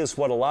 You know, he is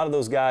what a lot of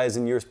those guys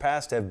in years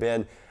past have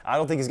been. I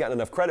don't think he's gotten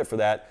enough credit for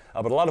that,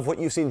 but a lot of what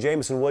you've seen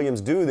Jameson Williams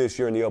do this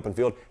year in the open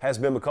field has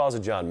been because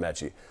of John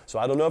Mechie. So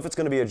I don't know if it's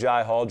going to be a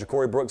Jai Hall.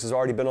 Ja'Cory Brooks has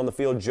already been on the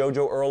field.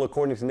 JoJo Earle,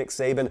 according to Nick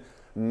Saban,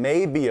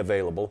 may be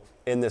available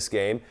in this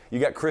game. You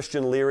got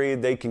Christian Leary.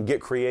 They can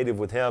get creative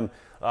with him.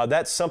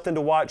 That's something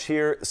to watch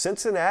here.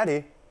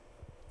 Cincinnati,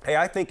 hey,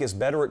 I think is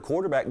better at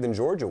quarterback than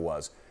Georgia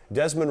was.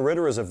 Desmond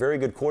Ridder is a very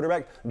good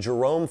quarterback.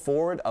 Jerome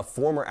Ford, a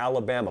former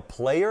Alabama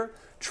player,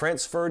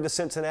 transferred to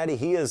Cincinnati.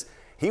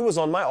 He was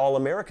on my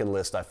All-American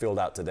list I filled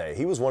out today.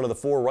 He was one of the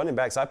 4 running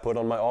backs I put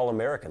on my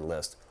All-American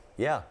list.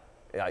 Yeah,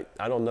 I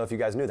don't know if you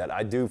guys knew that.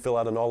 I do fill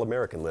out an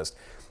All-American list.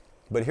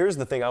 But here's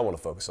the thing I want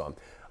to focus on.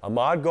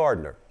 Ahmad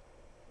Gardner,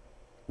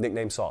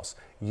 nicknamed Sauce.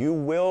 You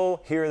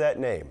will hear that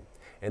name.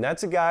 And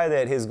that's a guy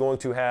that is going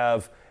to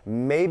have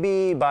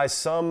maybe, by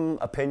some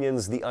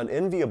opinions, the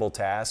unenviable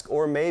task,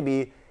 or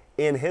maybe,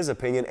 in his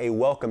opinion, a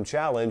welcome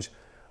challenge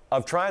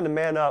of trying to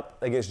man up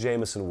against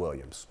Jameson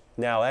Williams.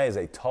 Now, that is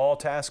a tall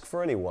task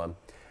for anyone.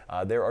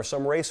 There are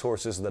some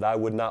racehorses that I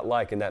would not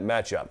like in that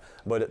matchup.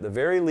 But at the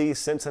very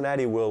least,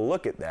 Cincinnati will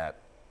look at that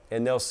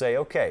and they'll say,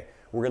 okay,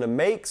 we're going to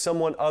make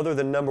someone other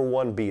than number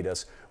 1 beat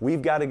us.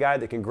 We've got a guy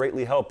that can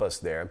greatly help us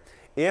there.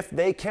 If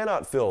they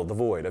cannot fill the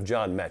void of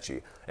John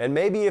Mechie, and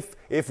maybe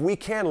if we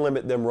can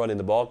limit them running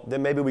the ball,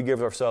 then maybe we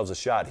give ourselves a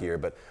shot here.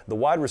 But the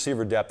wide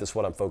receiver depth is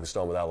what I'm focused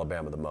on with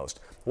Alabama the most.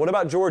 What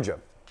about Georgia?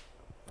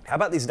 How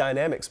about these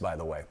dynamics, by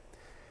the way?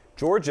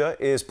 Georgia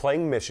is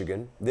playing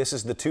Michigan. This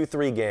is the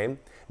 2-3 game.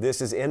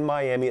 This is in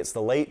Miami. It's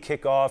the late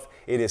kickoff.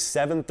 It is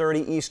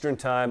 7:30 Eastern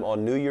time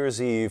on New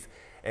Year's Eve,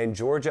 and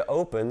Georgia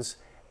opens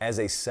as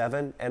a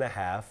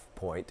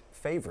 7.5-point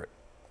favorite.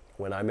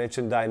 When I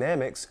mention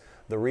dynamics,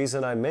 the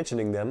reason I'm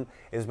mentioning them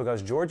is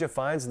because Georgia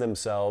finds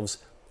themselves,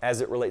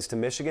 as it relates to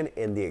Michigan,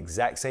 in the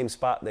exact same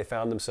spot they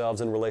found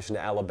themselves in relation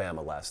to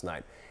Alabama last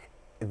night.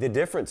 The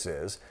difference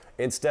is,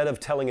 instead of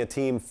telling a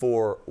team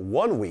for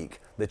 1 week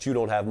that you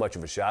don't have much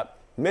of a shot,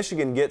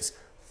 Michigan gets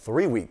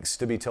 3 weeks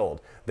to be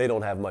told they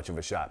don't have much of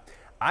a shot.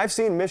 I've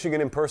seen Michigan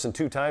in person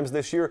 2 times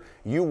this year.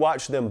 You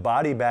watched them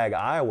body bag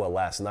Iowa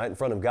last night in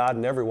front of God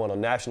and everyone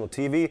on national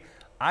TV.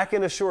 I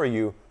can assure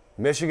you,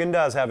 Michigan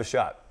does have a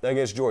shot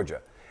against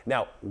Georgia.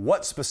 Now,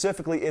 what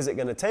specifically is it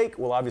going to take?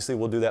 Well, obviously,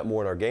 we'll do that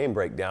more in our game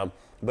breakdown.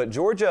 But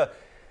Georgia,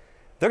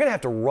 they're going to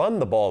have to run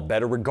the ball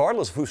better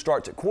regardless of who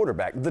starts at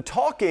quarterback. The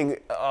talking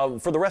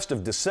for the rest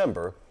of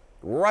December,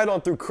 right on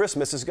through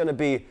Christmas, is going to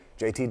be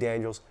JT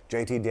Daniels,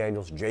 JT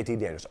Daniels, JT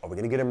Daniels. Are we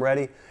going to get him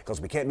ready?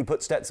 Because we can't be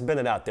putting Stetson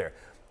Bennett out there.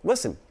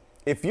 Listen,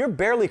 if you're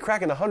barely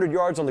cracking 100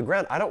 yards on the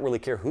ground, I don't really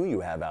care who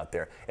you have out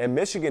there. And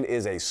Michigan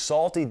is a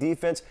salty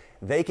defense.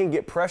 They can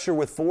get pressure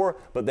with 4,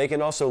 but they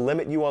can also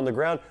limit you on the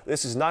ground.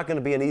 This is not going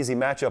to be an easy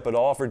matchup at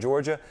all for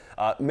Georgia.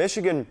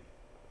 Michigan,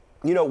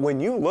 you know, when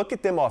you look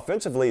at them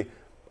offensively,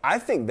 I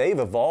think they've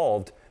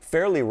evolved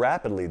fairly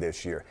rapidly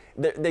this year.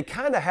 They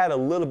kind of had a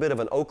little bit of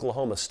an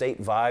Oklahoma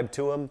State vibe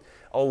to them.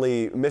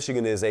 only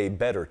Michigan is a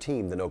better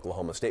team than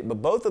Oklahoma State.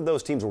 But both of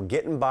those teams were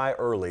getting by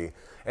early,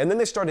 and then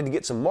they started to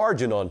get some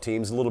margin on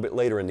teams a little bit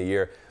later in the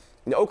year.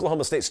 Now,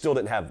 Oklahoma State still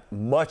didn't have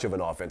much of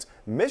an offense.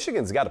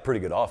 Michigan's got a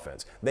pretty good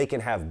offense. They can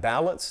have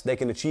balance. They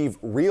can achieve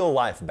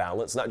real-life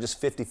balance, not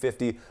just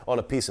 50-50 on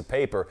a piece of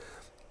paper.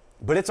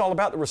 But it's all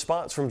about the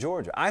response from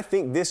Georgia. I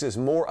think this is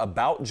more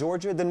about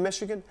Georgia than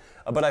Michigan,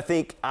 but I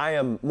think I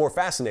am more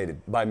fascinated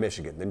by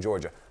Michigan than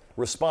Georgia.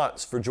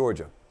 Response for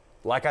Georgia.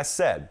 Like I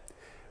said,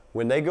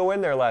 when they go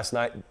in there last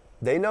night,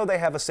 they know they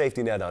have a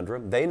safety net under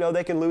them. They know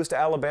they can lose to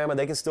Alabama.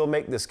 They can still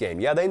make this game.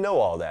 Yeah, they know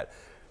all that.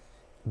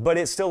 But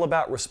it's still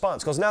about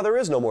response, because now there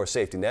is no more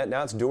safety net.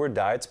 Now it's do or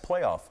die. It's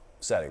playoff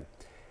setting.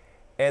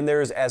 And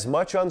there's as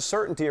much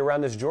uncertainty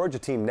around this Georgia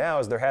team now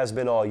as there has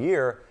been all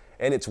year.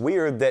 And it's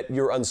weird that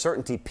your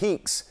uncertainty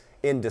peaks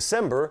in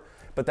December,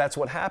 but that's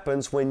what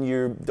happens when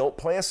you don't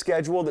play a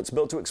schedule that's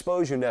built to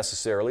expose you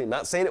necessarily.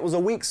 Not saying it was a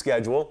weak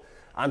schedule.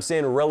 I'm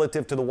saying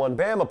relative to the one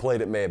Bama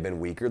played, it may have been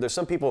weaker. There's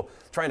some people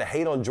trying to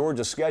hate on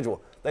Georgia's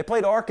schedule. They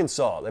played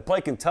Arkansas. They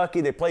played Kentucky.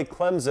 They played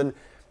Clemson.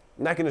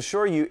 And I can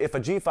assure you, if a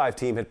G5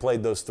 team had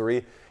played those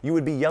three, you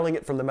would be yelling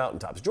it from the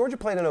mountaintops. Georgia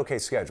played an okay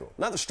schedule.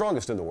 Not the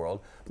strongest in the world,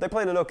 but they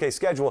played an okay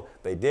schedule.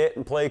 They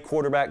didn't play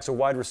quarterbacks or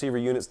wide receiver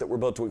units that were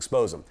built to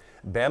expose them.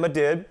 Bama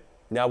did.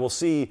 Now we'll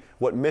see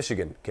what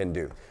Michigan can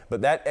do.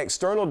 But that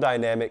external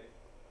dynamic,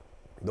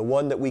 the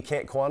one that we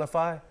can't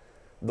quantify,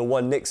 the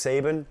one Nick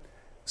Saban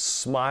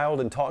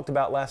smiled and talked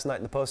about last night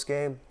in the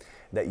postgame,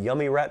 that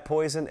yummy rat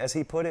poison, as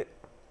he put it,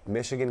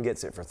 Michigan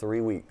gets it for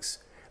 3 weeks.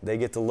 They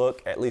get to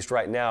look, at least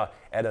right now,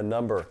 at a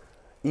number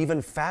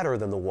even fatter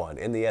than the one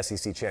in the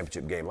SEC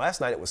championship game. Last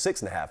night it was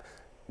 6.5.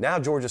 Now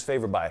Georgia's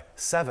favored by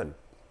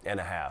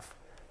 7.5.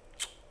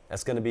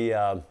 That's going to be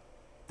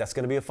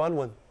a fun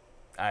one.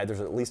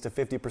 There's at least a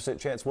 50%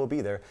 chance we'll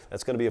be there.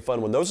 That's going to be a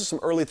fun one. Those are some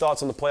early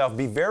thoughts on the playoff.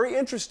 Be very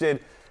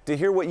interested to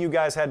hear what you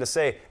guys had to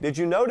say. Did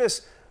you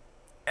notice,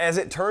 as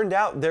it turned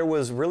out, there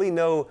was really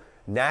no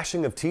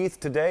gnashing of teeth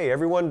today?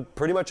 Everyone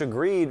pretty much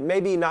agreed,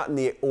 maybe not in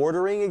the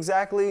ordering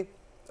exactly,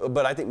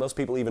 but I think most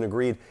people even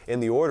agreed in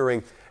the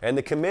ordering. And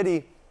the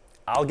committee,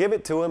 I'll give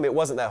it to them, it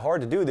wasn't that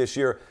hard to do this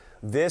year.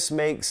 This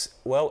makes,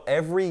 well,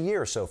 every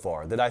year so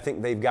far that I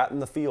think they've gotten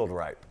the field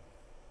right.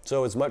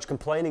 So as much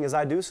complaining as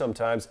I do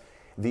sometimes,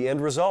 the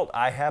end result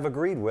I have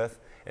agreed with.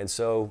 And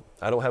so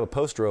I don't have a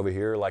poster over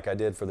here like I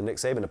did for the Nick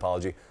Saban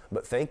apology,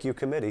 but thank you,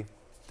 committee.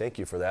 Thank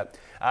you for that.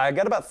 I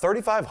got about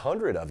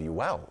 3,500 of you,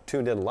 wow,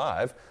 tuned in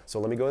live.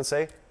 So let me go and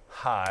say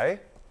hi.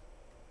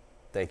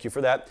 Thank you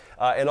for that.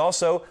 And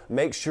also,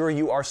 make sure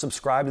you are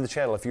subscribed to the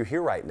channel. If you're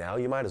here right now,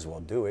 you might as well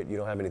do it. You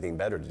don't have anything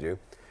better to do,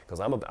 because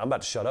I'm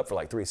about to shut up for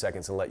like 3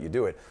 seconds and let you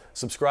do it.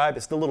 Subscribe.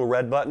 It's the little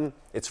red button.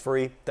 It's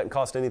free. Doesn't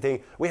cost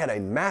anything. We had a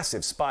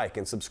massive spike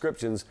in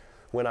subscriptions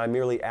when I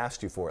merely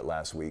asked you for it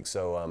last week.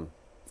 So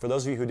for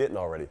those of you who didn't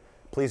already,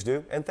 please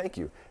do, and thank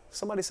you.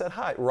 Somebody said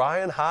hi.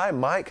 Ryan, hi.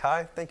 Mike,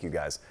 hi. Thank you,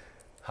 guys.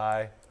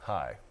 Hi,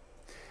 hi.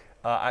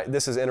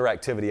 This is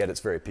interactivity at its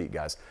very peak,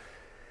 guys.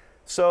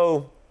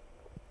 So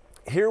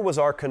here was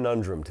our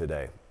conundrum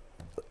today,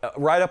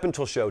 right up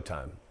until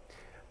showtime.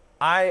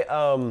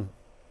 I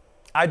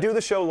do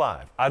the show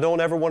live. I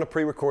don't ever want to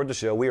pre-record the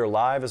show. We are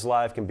live as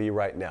live can be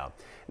right now.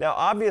 Now,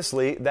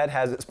 obviously, that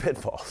has its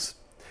pitfalls.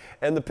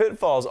 And the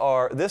pitfalls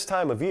are this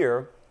time of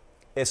year,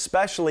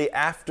 especially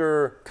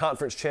after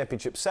Conference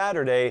Championship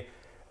Saturday,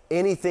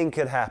 anything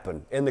could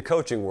happen in the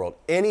coaching world.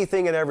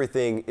 Anything and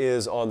everything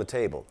is on the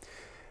table.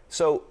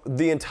 So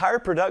the entire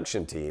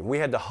production team, we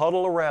had to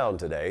huddle around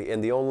today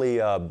in the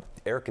only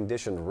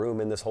air-conditioned room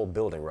in this whole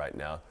building right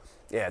now.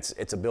 Yeah,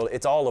 it's a building.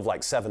 It's all of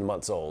like 7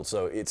 months old,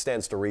 so it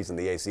stands to reason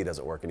the AC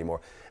doesn't work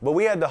anymore. But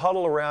we had to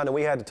huddle around and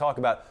we had to talk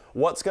about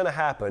what's going to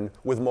happen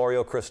with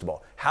Mario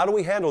Cristobal. How do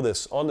we handle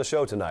this on the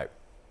show tonight?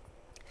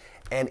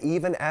 And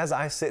even as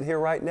I sit here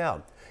right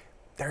now,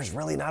 there's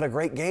really not a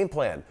great game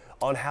plan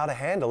on how to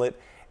handle it.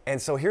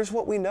 And so here's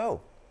what we know.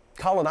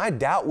 Colin, I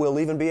doubt we'll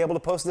even be able to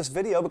post this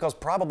video because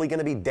probably going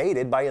to be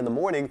dated by in the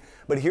morning.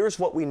 But here's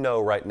what we know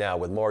right now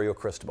with Mario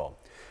Cristobal.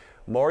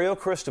 Mario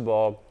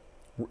Cristobal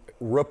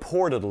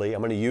reportedly, I'm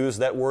going to use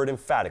that word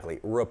emphatically,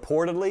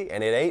 reportedly,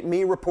 and it ain't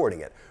me reporting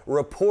it,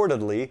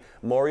 reportedly,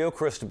 Mario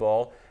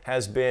Cristobal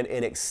has been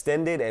in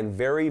extended and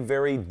very,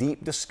 very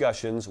deep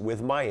discussions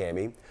with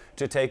Miami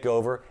to take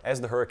over as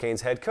the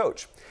Hurricanes head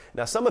coach.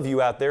 Now, some of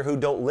you out there who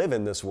don't live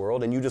in this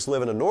world and you just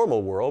live in a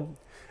normal world,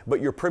 but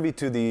you're privy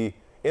to the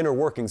inner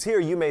workings here,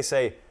 you may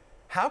say,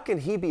 how can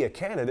he be a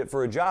candidate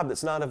for a job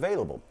that's not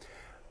available?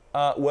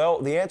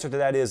 Well, the answer to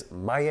that is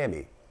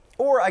Miami.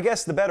 Or I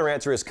guess the better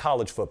answer is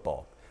college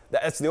football.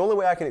 That's the only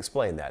way I can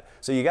explain that.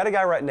 So you got a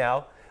guy right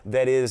now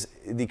that is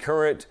the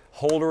current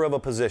holder of a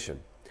position.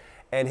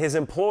 And his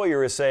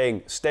employer is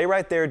saying, stay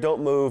right there,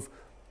 don't move.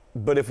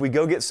 But if we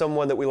go get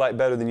someone that we like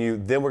better than you,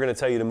 then we're going to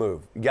tell you to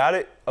move. Got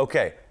it?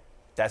 Okay.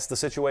 That's the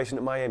situation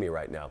at Miami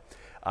right now.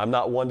 I'm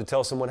not one to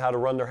tell someone how to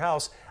run their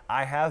house.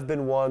 I have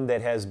been one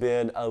that has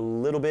been a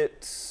little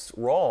bit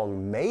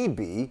wrong,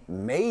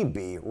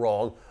 maybe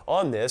wrong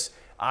on this.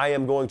 I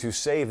am going to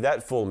save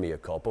that full mea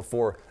culpa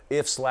for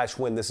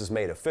if/when this is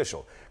made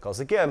official. Because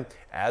again,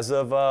 as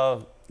of,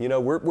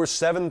 we're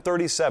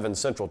 7:37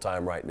 Central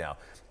Time right now,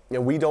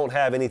 and we don't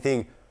have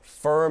anything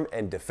firm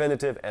and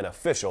definitive and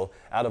official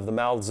out of the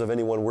mouths of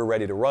anyone we're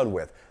ready to run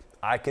with.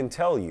 I can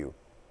tell you,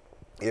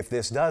 if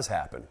this does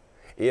happen,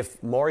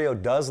 if Mario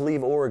does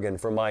leave Oregon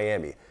for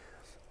Miami,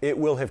 it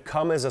will have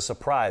come as a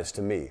surprise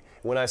to me.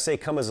 When I say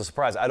come as a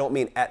surprise, I don't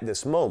mean at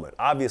this moment.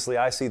 Obviously,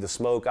 I see the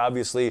smoke.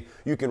 Obviously,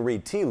 you can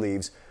read tea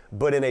leaves.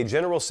 But in a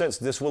general sense,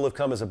 this will have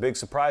come as a big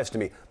surprise to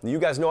me. You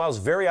guys know I was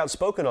very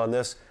outspoken on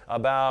this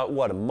about,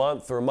 a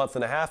month or a month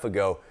and a half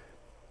ago.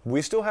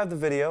 We still have the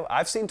video.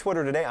 I've seen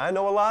Twitter today. I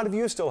know a lot of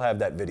you still have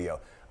that video.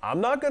 I'm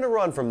not going to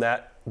run from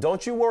that.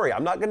 Don't you worry.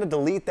 I'm not going to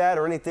delete that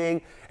or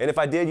anything. And if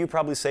I did, you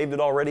probably saved it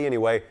already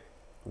anyway.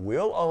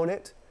 We'll own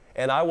it.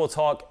 And I will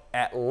talk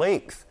at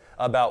length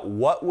about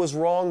what was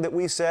wrong that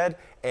we said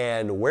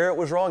and where it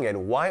was wrong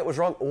and why it was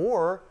wrong,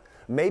 or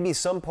maybe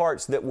some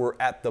parts that were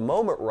at the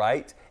moment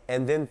right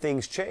and then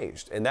things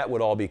changed. And that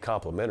would all be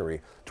complimentary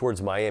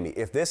towards Miami.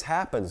 If this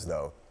happens,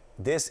 though,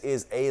 this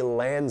is a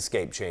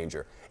landscape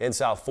changer in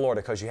South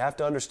Florida, because you have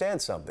to understand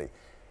something.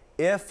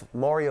 If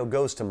Mario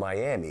goes to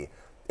Miami,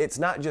 it's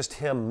not just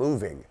him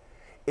moving.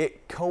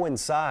 It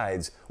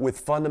coincides with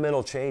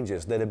fundamental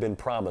changes that have been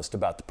promised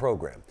about the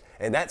program.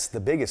 And that's the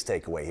biggest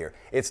takeaway here.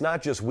 It's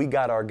not just we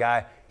got our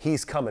guy,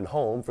 he's coming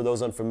home. For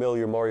those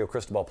unfamiliar, Mario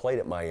Cristobal played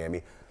at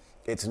Miami.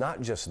 It's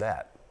not just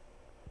that.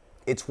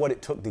 It's what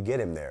it took to get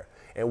him there.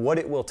 And what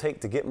it will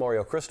take to get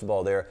Mario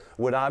Cristobal there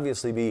would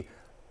obviously be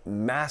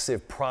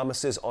massive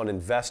promises on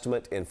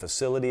investment in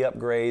facility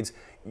upgrades.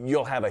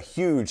 You'll have a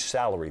huge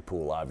salary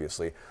pool,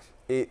 obviously.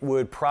 It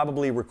would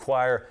probably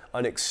require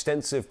an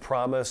extensive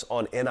promise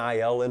on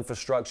NIL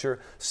infrastructure.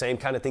 Same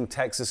kind of thing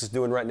Texas is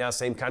doing right now.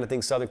 Same kind of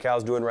thing Southern Cal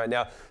is doing right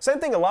now. Same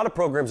thing a lot of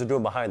programs are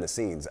doing behind the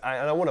scenes.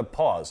 And I want to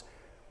pause.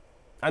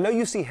 I know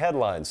you see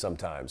headlines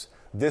sometimes.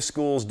 This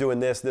school's doing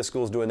this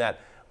school's doing that.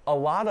 A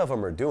lot of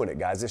them are doing it,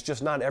 guys. It's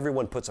just not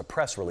everyone puts a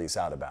press release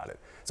out about it.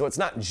 So it's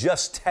not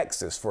just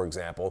Texas, for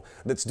example,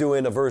 that's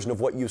doing a version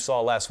of what you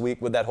saw last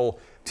week with that whole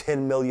 $10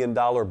 million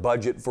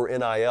budget for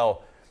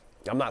NIL.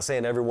 I'm not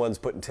saying everyone's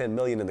putting $10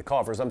 million in the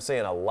coffers. I'm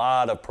saying a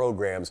lot of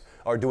programs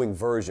are doing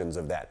versions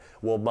of that.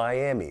 Well,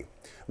 Miami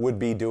would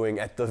be doing,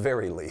 at the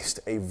very least,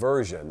 a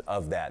version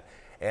of that.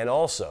 And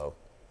also,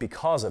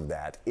 because of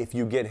that, if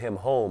you get him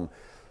home,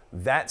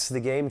 that's the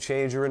game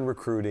changer in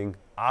recruiting,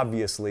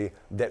 obviously,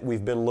 that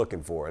we've been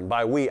looking for. And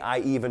by we,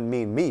 I even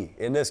mean me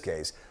in this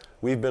case.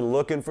 We've been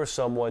looking for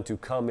someone to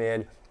come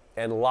in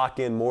and lock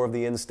in more of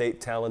the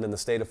in-state talent in the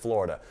state of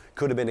Florida.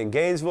 Could have been in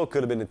Gainesville,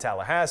 could have been in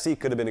Tallahassee,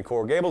 could have been in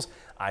Coral Gables.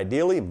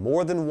 Ideally,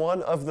 more than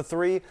one of the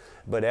three.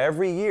 But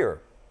every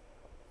year,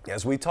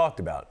 as we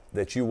talked about,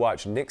 that you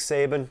watch Nick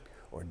Saban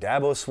or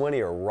Dabo Swinney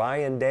or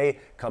Ryan Day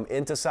come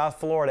into South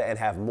Florida and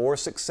have more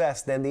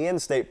success than the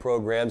in-state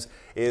programs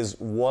is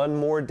one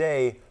more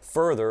day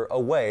further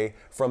away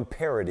from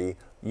parity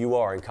you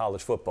are in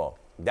college football.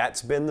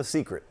 That's been the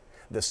secret.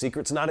 The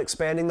secret's not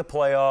expanding the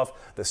playoff.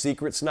 The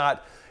secret's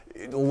not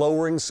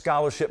lowering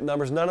scholarship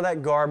numbers. None of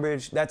that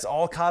garbage. That's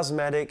all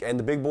cosmetic, and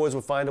the big boys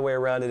will find a way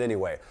around it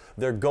anyway.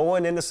 They're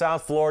going into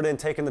South Florida and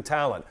taking the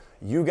talent.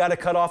 You got to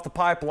cut off the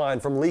pipeline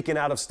from leaking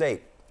out of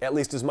state, at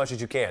least as much as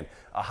you can.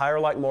 A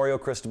hire like Mario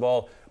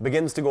Cristobal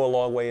begins to go a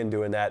long way in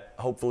doing that.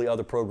 Hopefully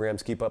other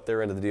programs keep up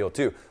their end of the deal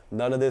too.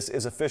 None of this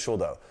is official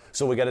though.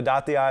 So we got to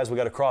dot the I's, we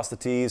got to cross the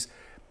T's.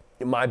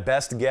 My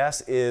best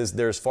guess is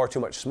there's far too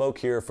much smoke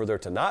here for there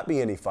to not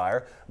be any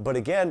fire. But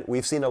again,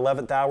 we've seen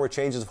 11th hour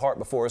changes of heart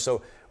before,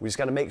 so we just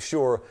got to make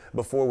sure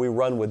before we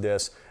run with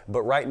this.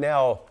 But right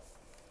now,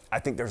 I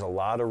think there's a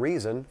lot of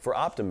reason for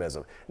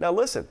optimism. Now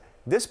listen,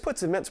 this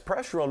puts immense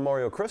pressure on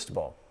Mario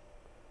Cristobal.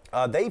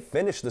 They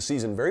finished the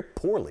season very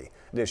poorly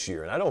this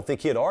year, and I don't think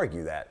he'd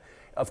argue that.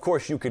 Of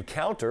course, you could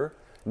counter.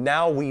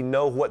 Now we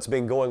know what's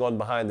been going on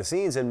behind the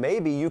scenes, and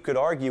maybe you could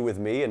argue with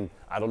me, and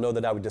I don't know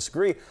that I would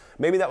disagree,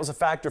 maybe that was a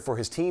factor for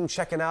his team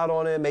checking out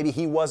on him. Maybe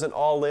he wasn't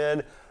all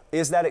in.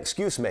 Is that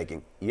excuse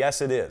making?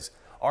 Yes, it is.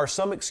 Are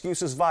some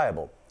excuses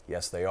viable?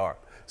 Yes, they are.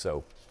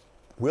 So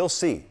we'll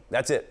see.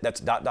 That's it.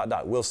 That's ...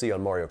 We'll see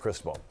on Mario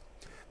Cristobal.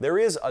 There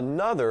is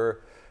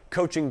another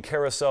coaching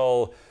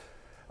carousel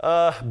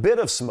bit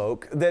of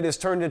smoke that is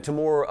turned into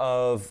more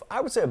of,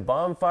 I would say, a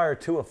bonfire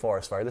to a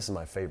forest fire. This is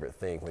my favorite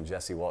thing when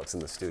Jesse walks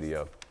in the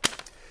studio.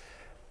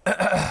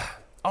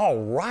 All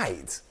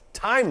right.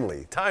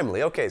 Timely.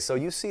 Okay, so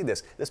you see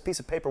this. This piece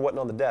of paper wasn't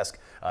on the desk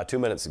 2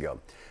 minutes ago.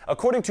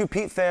 According to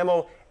Pete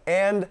Thamel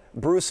and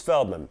Bruce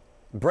Feldman,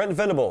 Brent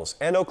Venables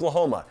and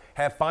Oklahoma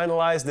have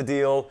finalized the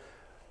deal.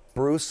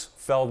 Bruce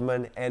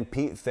Feldman and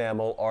Pete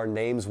Thamel are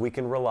names we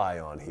can rely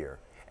on here.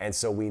 And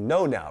so we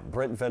know now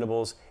Brent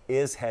Venables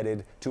is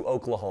headed to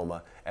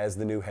Oklahoma as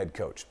the new head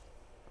coach.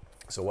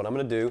 So what I'm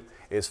going to do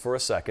is, for a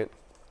second,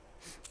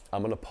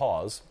 I'm going to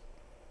pause.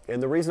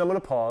 And the reason I'm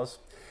going to pause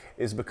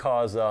is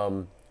because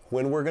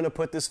when we're going to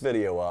put this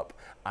video up,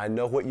 I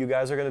know what you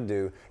guys are going to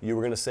do. You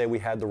were going to say we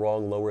had the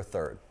wrong lower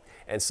third.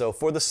 And so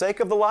for the sake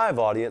of the live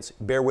audience,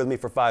 bear with me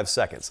for 5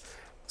 seconds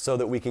so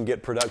that we can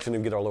get production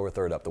and get our lower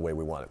third up the way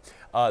we want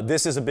it.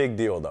 This is a big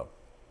deal, though.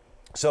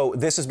 So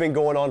this has been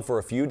going on for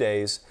a few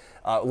days.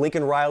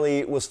 Lincoln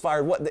Riley was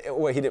fired.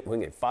 Well, he didn't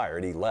get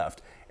fired. He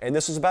left. And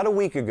this was about a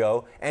week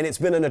ago, and it's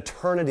been an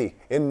eternity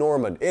in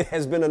Norman. It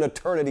has been an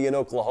eternity in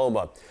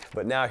Oklahoma.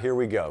 But now here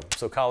we go.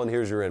 So, Colin,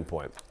 here's your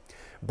endpoint.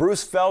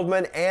 Bruce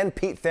Feldman and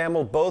Pete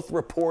Thamel both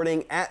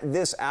reporting at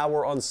this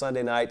hour on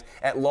Sunday night.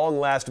 At long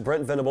last,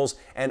 Brent Venables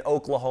and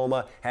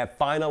Oklahoma have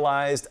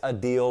finalized a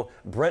deal.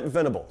 Brent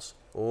Venables,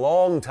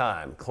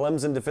 longtime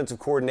Clemson defensive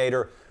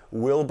coordinator,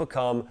 will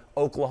become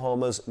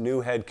Oklahoma's new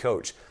head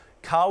coach.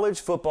 College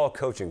football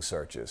coaching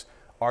searches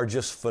are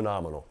just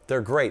phenomenal.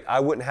 They're great.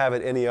 I wouldn't have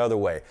it any other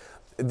way.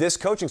 This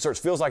coaching search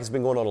feels like it's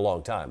been going on a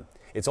long time.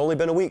 It's only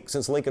been a week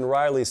since Lincoln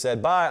Riley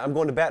said, bye, I'm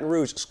going to Baton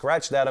Rouge.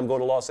 Scratch that, I'm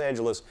going to Los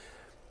Angeles.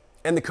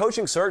 And the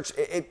coaching search,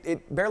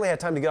 it barely had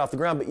time to get off the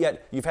ground, but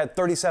yet you've had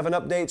 37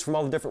 updates from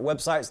all the different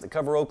websites that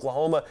cover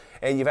Oklahoma,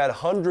 and you've had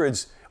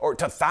hundreds or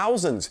to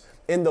thousands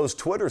in those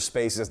Twitter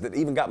spaces that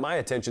even got my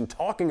attention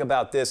talking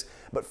about this.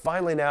 But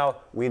finally now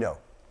we know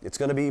it's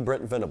going to be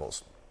Brent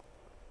Venables.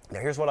 Now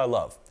here's what I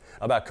love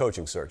about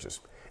coaching searches.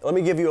 Let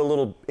me give you a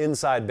little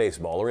inside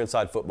baseball or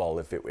inside football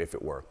if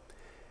it were.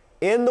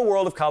 In the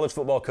world of college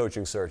football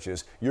coaching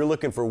searches, you're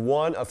looking for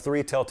one of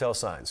 3 telltale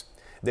signs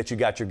that you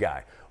got your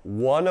guy.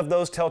 One of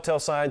those telltale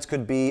signs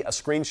could be a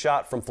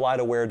screenshot from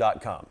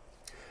flightaware.com.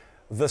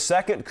 The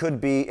second could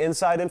be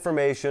inside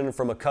information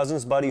from a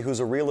cousin's buddy who's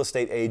a real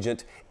estate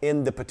agent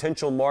in the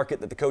potential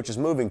market that the coach is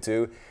moving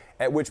to,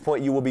 at which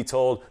point you will be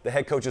told the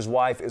head coach's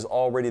wife is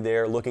already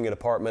there looking at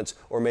apartments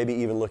or maybe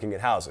even looking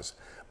at houses.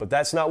 But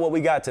that's not what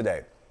we got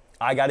today.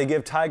 I got to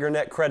give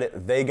TigerNet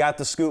credit. They got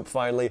the scoop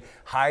finally,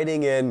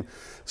 hiding in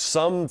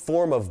some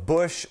form of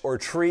bush or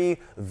tree.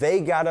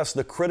 They got us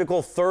the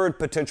critical third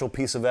potential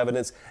piece of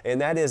evidence,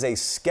 and that is a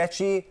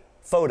sketchy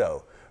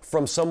photo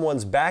from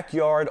someone's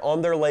backyard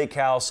on their lake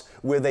house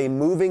with a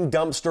moving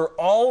dumpster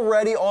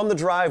already on the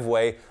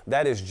driveway.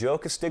 That is Joe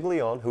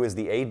Castiglione, who is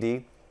the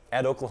AD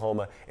at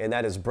Oklahoma, and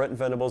that is Brent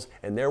Venables,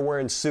 and they're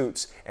wearing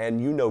suits.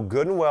 And you know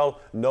good and well,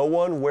 no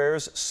one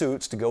wears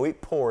suits to go eat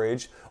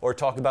porridge or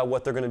talk about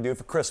what they're going to do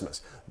for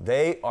Christmas.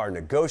 They are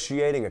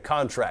negotiating a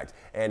contract,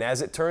 and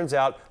as it turns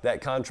out,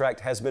 that contract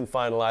has been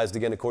finalized,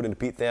 again, according to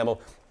Pete Thamel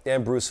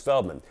and Bruce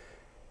Feldman.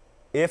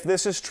 If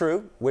this is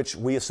true, which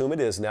we assume it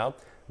is now,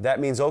 that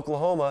means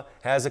Oklahoma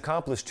has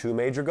accomplished 2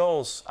 major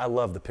goals. I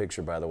love the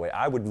picture, by the way.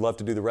 I would love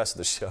to do the rest of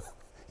the show.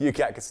 You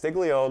got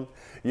Castiglione,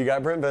 you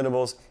got Brent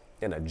Venables,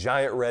 and a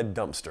giant red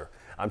dumpster.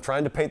 I'm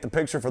trying to paint the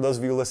picture for those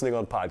of you listening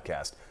on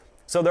podcast.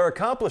 So they're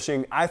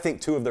accomplishing, I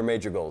think, 2 of their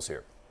major goals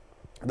here.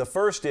 The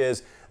first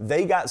is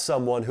they got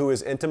someone who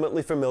is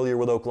intimately familiar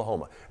with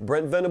Oklahoma.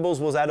 Brent Venables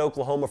was at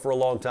Oklahoma for a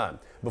long time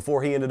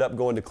before he ended up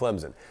going to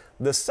Clemson.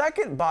 The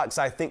second box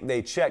I think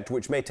they checked,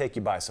 which may take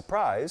you by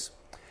surprise,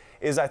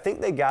 is I think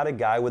they got a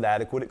guy with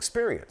adequate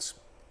experience.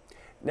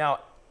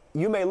 Now,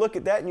 you may look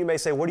at that and you may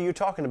say, what are you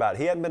talking about?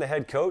 He hadn't been a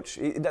head coach.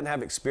 He doesn't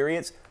have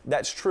experience.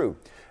 That's true.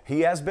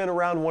 He has been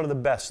around one of the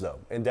best, though,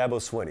 in Dabo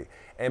Swinney.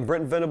 And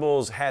Brent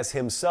Venables has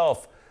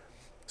himself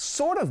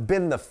sort of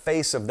been the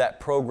face of that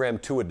program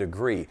to a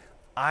degree.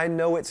 I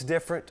know it's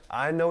different.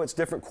 I know it's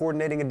different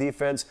coordinating a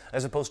defense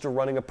as opposed to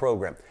running a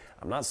program.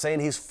 I'm not saying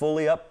he's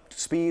fully up to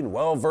speed and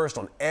well-versed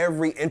on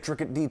every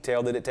intricate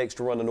detail that it takes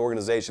to run an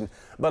organization,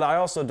 but I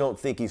also don't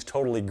think he's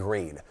totally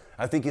green.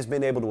 I think he's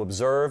been able to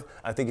observe.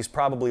 I think he's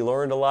probably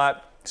learned a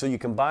lot. So you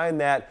combine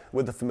that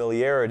with the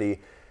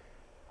familiarity.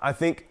 I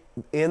think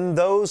in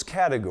those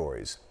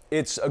categories,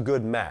 it's a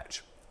good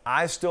match.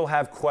 I still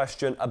have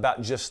question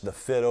about just the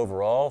fit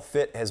overall.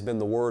 Fit has been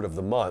the word of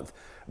the month,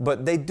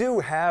 but they do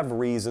have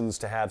reasons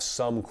to have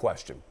some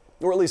question.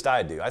 Or at least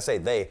I do. I say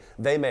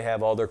they may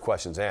have all their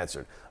questions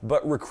answered.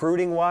 But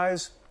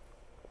recruiting-wise,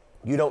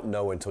 you don't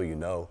know until you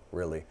know,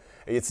 really.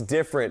 It's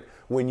different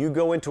when you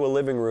go into a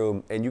living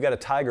room and you got a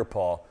tiger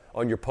paw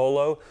on your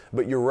polo,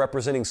 but you're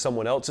representing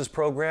someone else's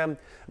program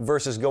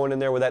versus going in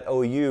there with that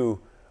OU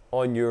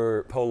on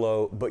your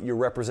polo, but you're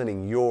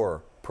representing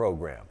your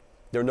program.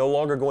 They're no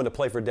longer going to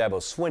play for Dabo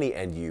Swinney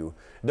and you.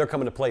 They're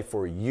coming to play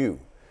for you.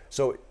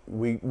 So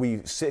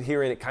we sit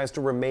here and it kind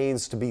of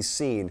remains to be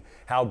seen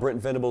how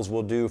Brent Venables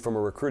will do from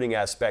a recruiting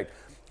aspect.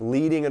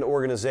 Leading an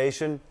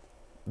organization,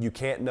 you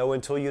can't know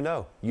until you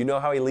know. You know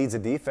how he leads a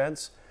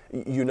defense.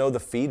 You know the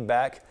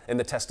feedback and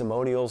the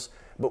testimonials,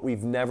 but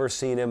we've never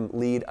seen him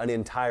lead an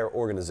entire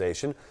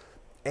organization.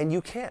 And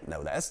you can't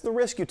know that. That's the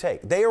risk you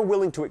take. They are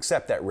willing to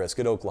accept that risk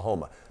at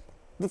Oklahoma.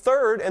 The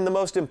third and the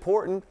most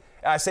important,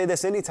 I say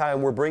this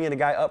anytime we're bringing a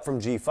guy up from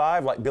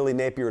G5 like Billy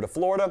Napier to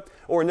Florida,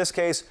 or in this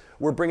case,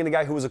 we're bringing a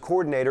guy who was a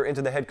coordinator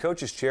into the head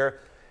coach's chair.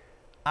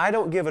 I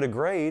don't give it a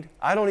grade.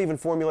 I don't even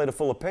formulate a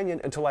full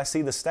opinion until I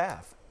see the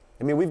staff.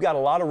 I mean, we've got a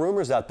lot of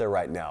rumors out there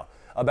right now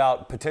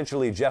about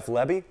potentially Jeff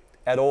Lebby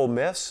at Ole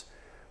Miss,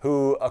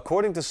 who,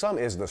 according to some,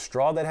 is the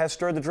straw that has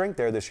stirred the drink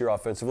there this year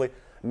offensively.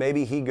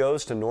 maybe he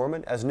goes to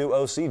Norman as new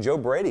OC. Joe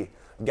Brady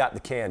got the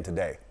can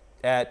today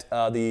at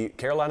the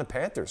Carolina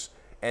Panthers.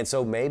 And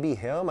so maybe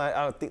him,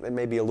 I think that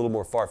may be a little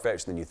more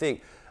far-fetched than you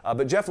think.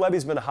 But Jeff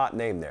Lebby's been a hot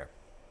name there.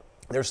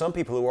 There's some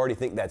people who already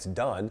think that's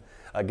done.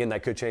 Again,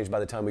 that could change by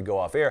the time we go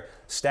off air.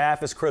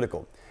 Staff is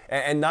critical.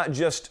 And not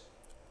just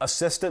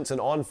assistants and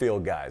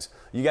on-field guys.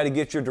 You got to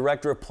get your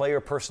director of player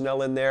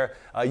personnel in there.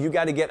 You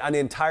got to get an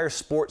entire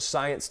sports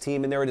science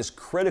team in there. It is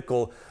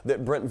critical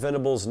that Brent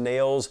Venables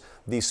nails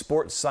the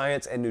sports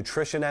science and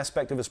nutrition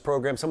aspect of his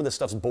program. Some of this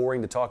stuff's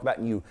boring to talk about,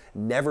 and you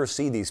never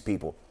see these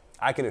people.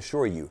 I can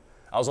assure you.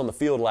 I was on the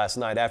field last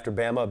night after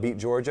Bama beat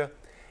Georgia,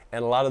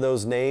 and a lot of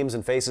those names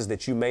and faces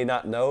that you may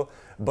not know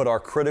but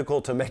are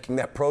critical to making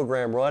that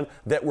program run,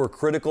 that were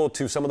critical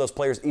to some of those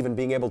players even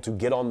being able to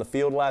get on the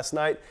field last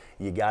night,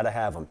 you got to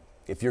have them.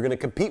 If you're going to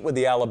compete with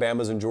the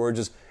Alabamas and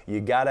Georgias, you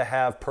got to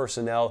have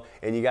personnel,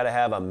 and you got to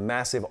have a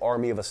massive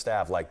army of a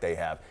staff like they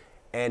have.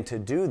 And to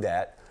do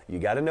that, you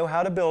got to know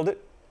how to build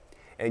it,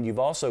 and you've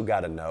also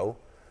got to know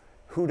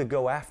who to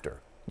go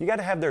after. You got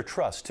to have their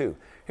trust, too.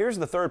 Here's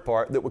the third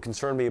part that would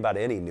concern me about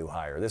any new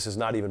hire. This is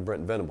not even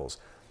Brent Venables.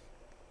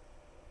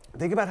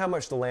 Think about how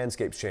much the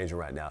landscape's changing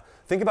right now.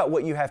 Think about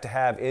what you have to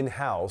have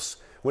in-house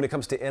when it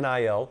comes to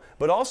NIL,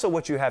 but also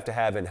what you have to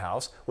have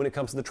in-house when it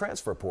comes to the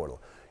transfer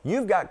portal.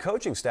 You've got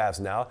coaching staffs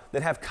now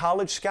that have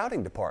college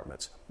scouting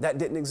departments. That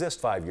didn't exist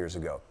 5 years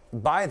ago.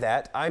 By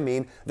that, I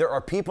mean there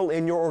are people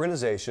in your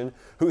organization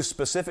whose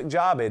specific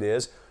job it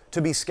is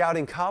to be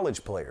scouting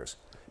college players,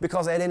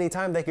 because at any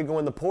time they could go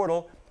in the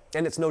portal,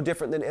 and it's no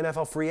different than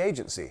NFL free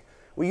agency.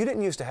 Well, you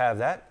didn't used to have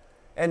that,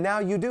 and now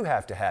you do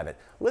have to have it.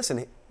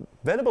 Listen,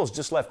 Venables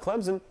just left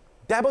Clemson.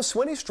 Dabo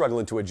Swinney's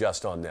struggling to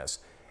adjust on this.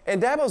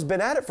 And Dabo's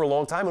been at it for a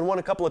long time and won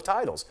a couple of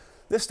titles.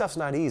 This stuff's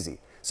not easy.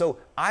 So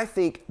I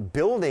think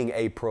building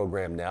a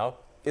program now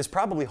is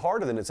probably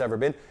harder than it's ever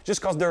been,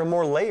 just because there are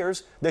more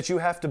layers that you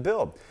have to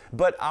build.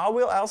 But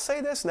I'll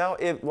say this now,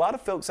 if a lot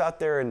of folks out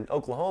there in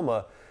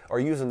Oklahoma are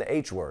using the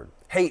H word,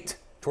 hate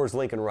towards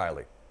Lincoln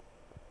Riley.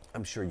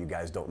 I'm sure you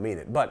guys don't mean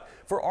it, but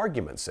for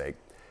argument's sake,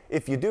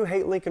 if you do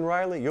hate Lincoln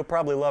Riley, you'll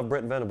probably love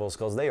Brent Venables,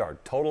 because they are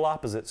total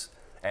opposites,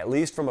 at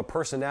least from a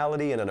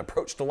personality and an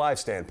approach to life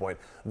standpoint.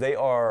 They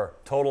are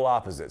total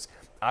opposites.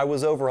 I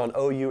was over on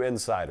OU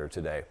Insider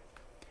today,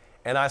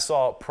 and I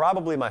saw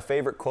probably my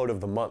favorite quote of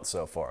the month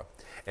so far.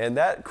 And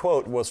that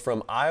quote was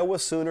from Iowa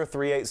Sooner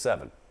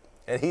 387.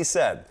 And he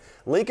said,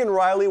 Lincoln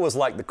Riley was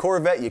like the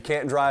Corvette you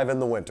can't drive in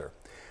the winter.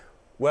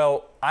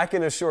 Well, I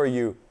can assure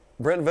you,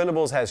 Brent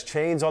Venables has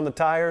chains on the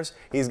tires.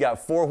 He's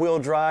got four-wheel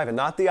drive, and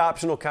not the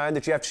optional kind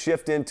that you have to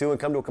shift into and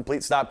come to a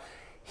complete stop.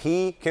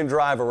 He can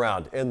drive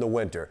around in the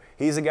winter.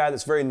 He's a guy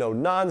that's very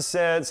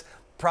no-nonsense,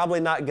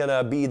 probably not going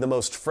to be the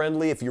most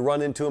friendly if you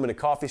run into him in a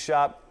coffee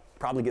shop,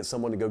 probably get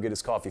someone to go get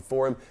his coffee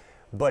for him.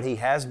 But he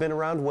has been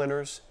around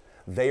winners.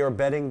 They are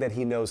betting that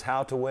he knows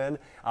how to win.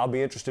 I'll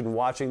be interested in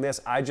watching this.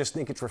 I just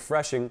think it's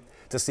refreshing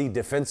to see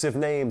defensive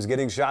names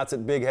getting shots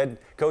at big head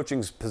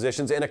coaching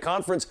positions in a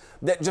conference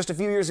that just a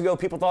few years ago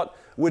people thought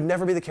would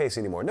never be the case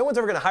anymore. No one's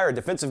ever going to hire a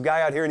defensive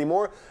guy out here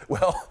anymore.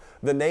 Well,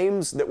 the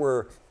names that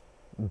were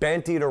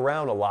bantied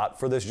around a lot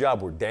for this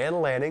job were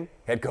Dan Lanning,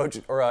 head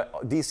coach or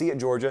DC at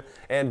Georgia,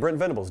 and Brent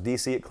Venables,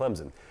 DC at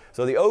Clemson.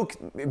 So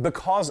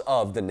because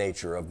of the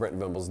nature of Brent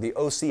Venables, the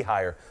OC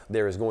hire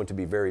there is going to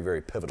be very,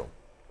 very pivotal.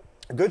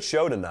 Good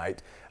show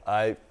tonight.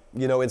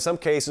 In some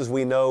cases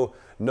we know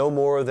no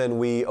more than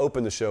we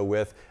open the show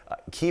with.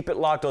 Keep it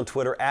locked on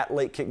Twitter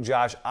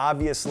 @LateKickJosh.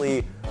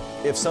 Obviously,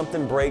 if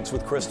something breaks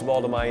with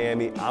Cristobal to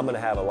Miami, I'm going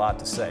to have a lot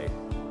to say.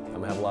 I'm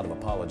going to have a lot of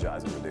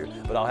apologizing to do,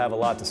 but I'll have a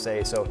lot to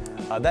say. So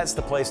that's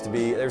the place to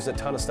be. There's a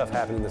ton of stuff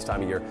happening this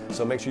time of year,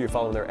 so make sure you're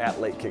following there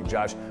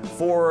 @LateKickJosh.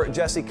 For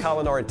Jesse,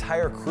 Colin, our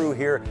entire crew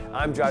here,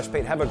 I'm Josh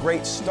Payton. Have a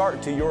great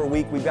start to your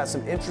week. We've got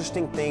some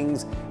interesting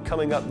things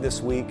coming up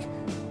this week.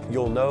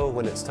 You'll know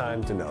when it's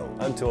time to know.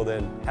 Until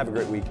then, have a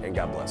great week and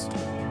God bless.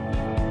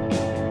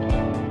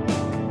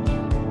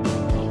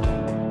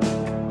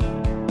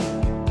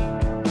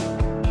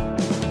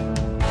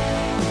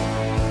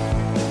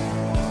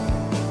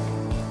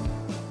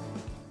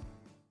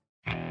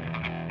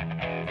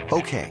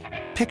 Okay,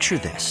 picture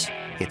this.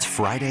 It's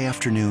Friday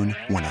afternoon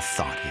when a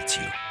thought hits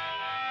you.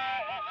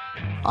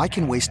 I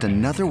can waste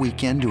another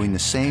weekend doing the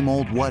same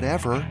old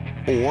whatever,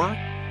 or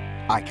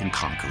I can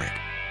conquer it.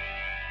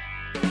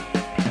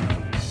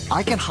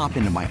 I can hop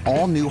into my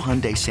all-new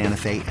Hyundai Santa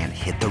Fe and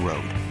hit the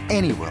road.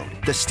 Any road.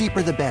 The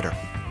steeper, the better.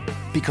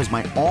 Because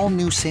my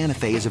all-new Santa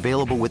Fe is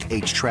available with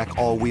H-Track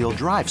all-wheel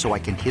drive, so I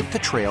can hit the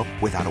trail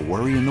without a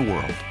worry in the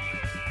world.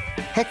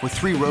 Heck, with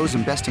 3 rows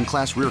and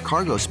best-in-class rear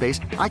cargo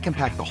space, I can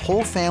pack the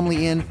whole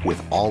family in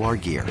with all our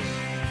gear.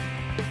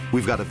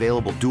 We've got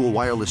available dual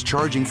wireless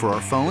charging for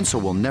our phones, so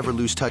we'll never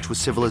lose touch with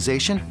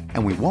civilization,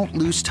 and we won't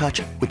lose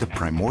touch with the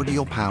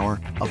primordial power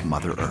of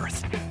Mother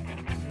Earth.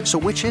 So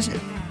which is it?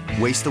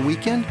 Waste the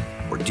weekend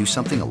or do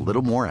something a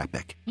little more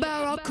epic?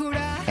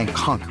 And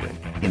conquer it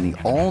in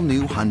the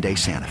all-new Hyundai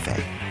Santa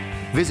Fe.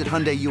 Visit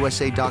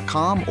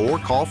HyundaiUSA.com or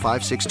call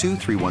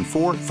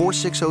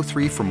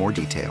 562-314-4603 for more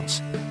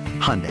details.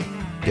 Hyundai,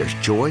 There's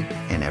joy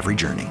in every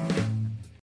journey.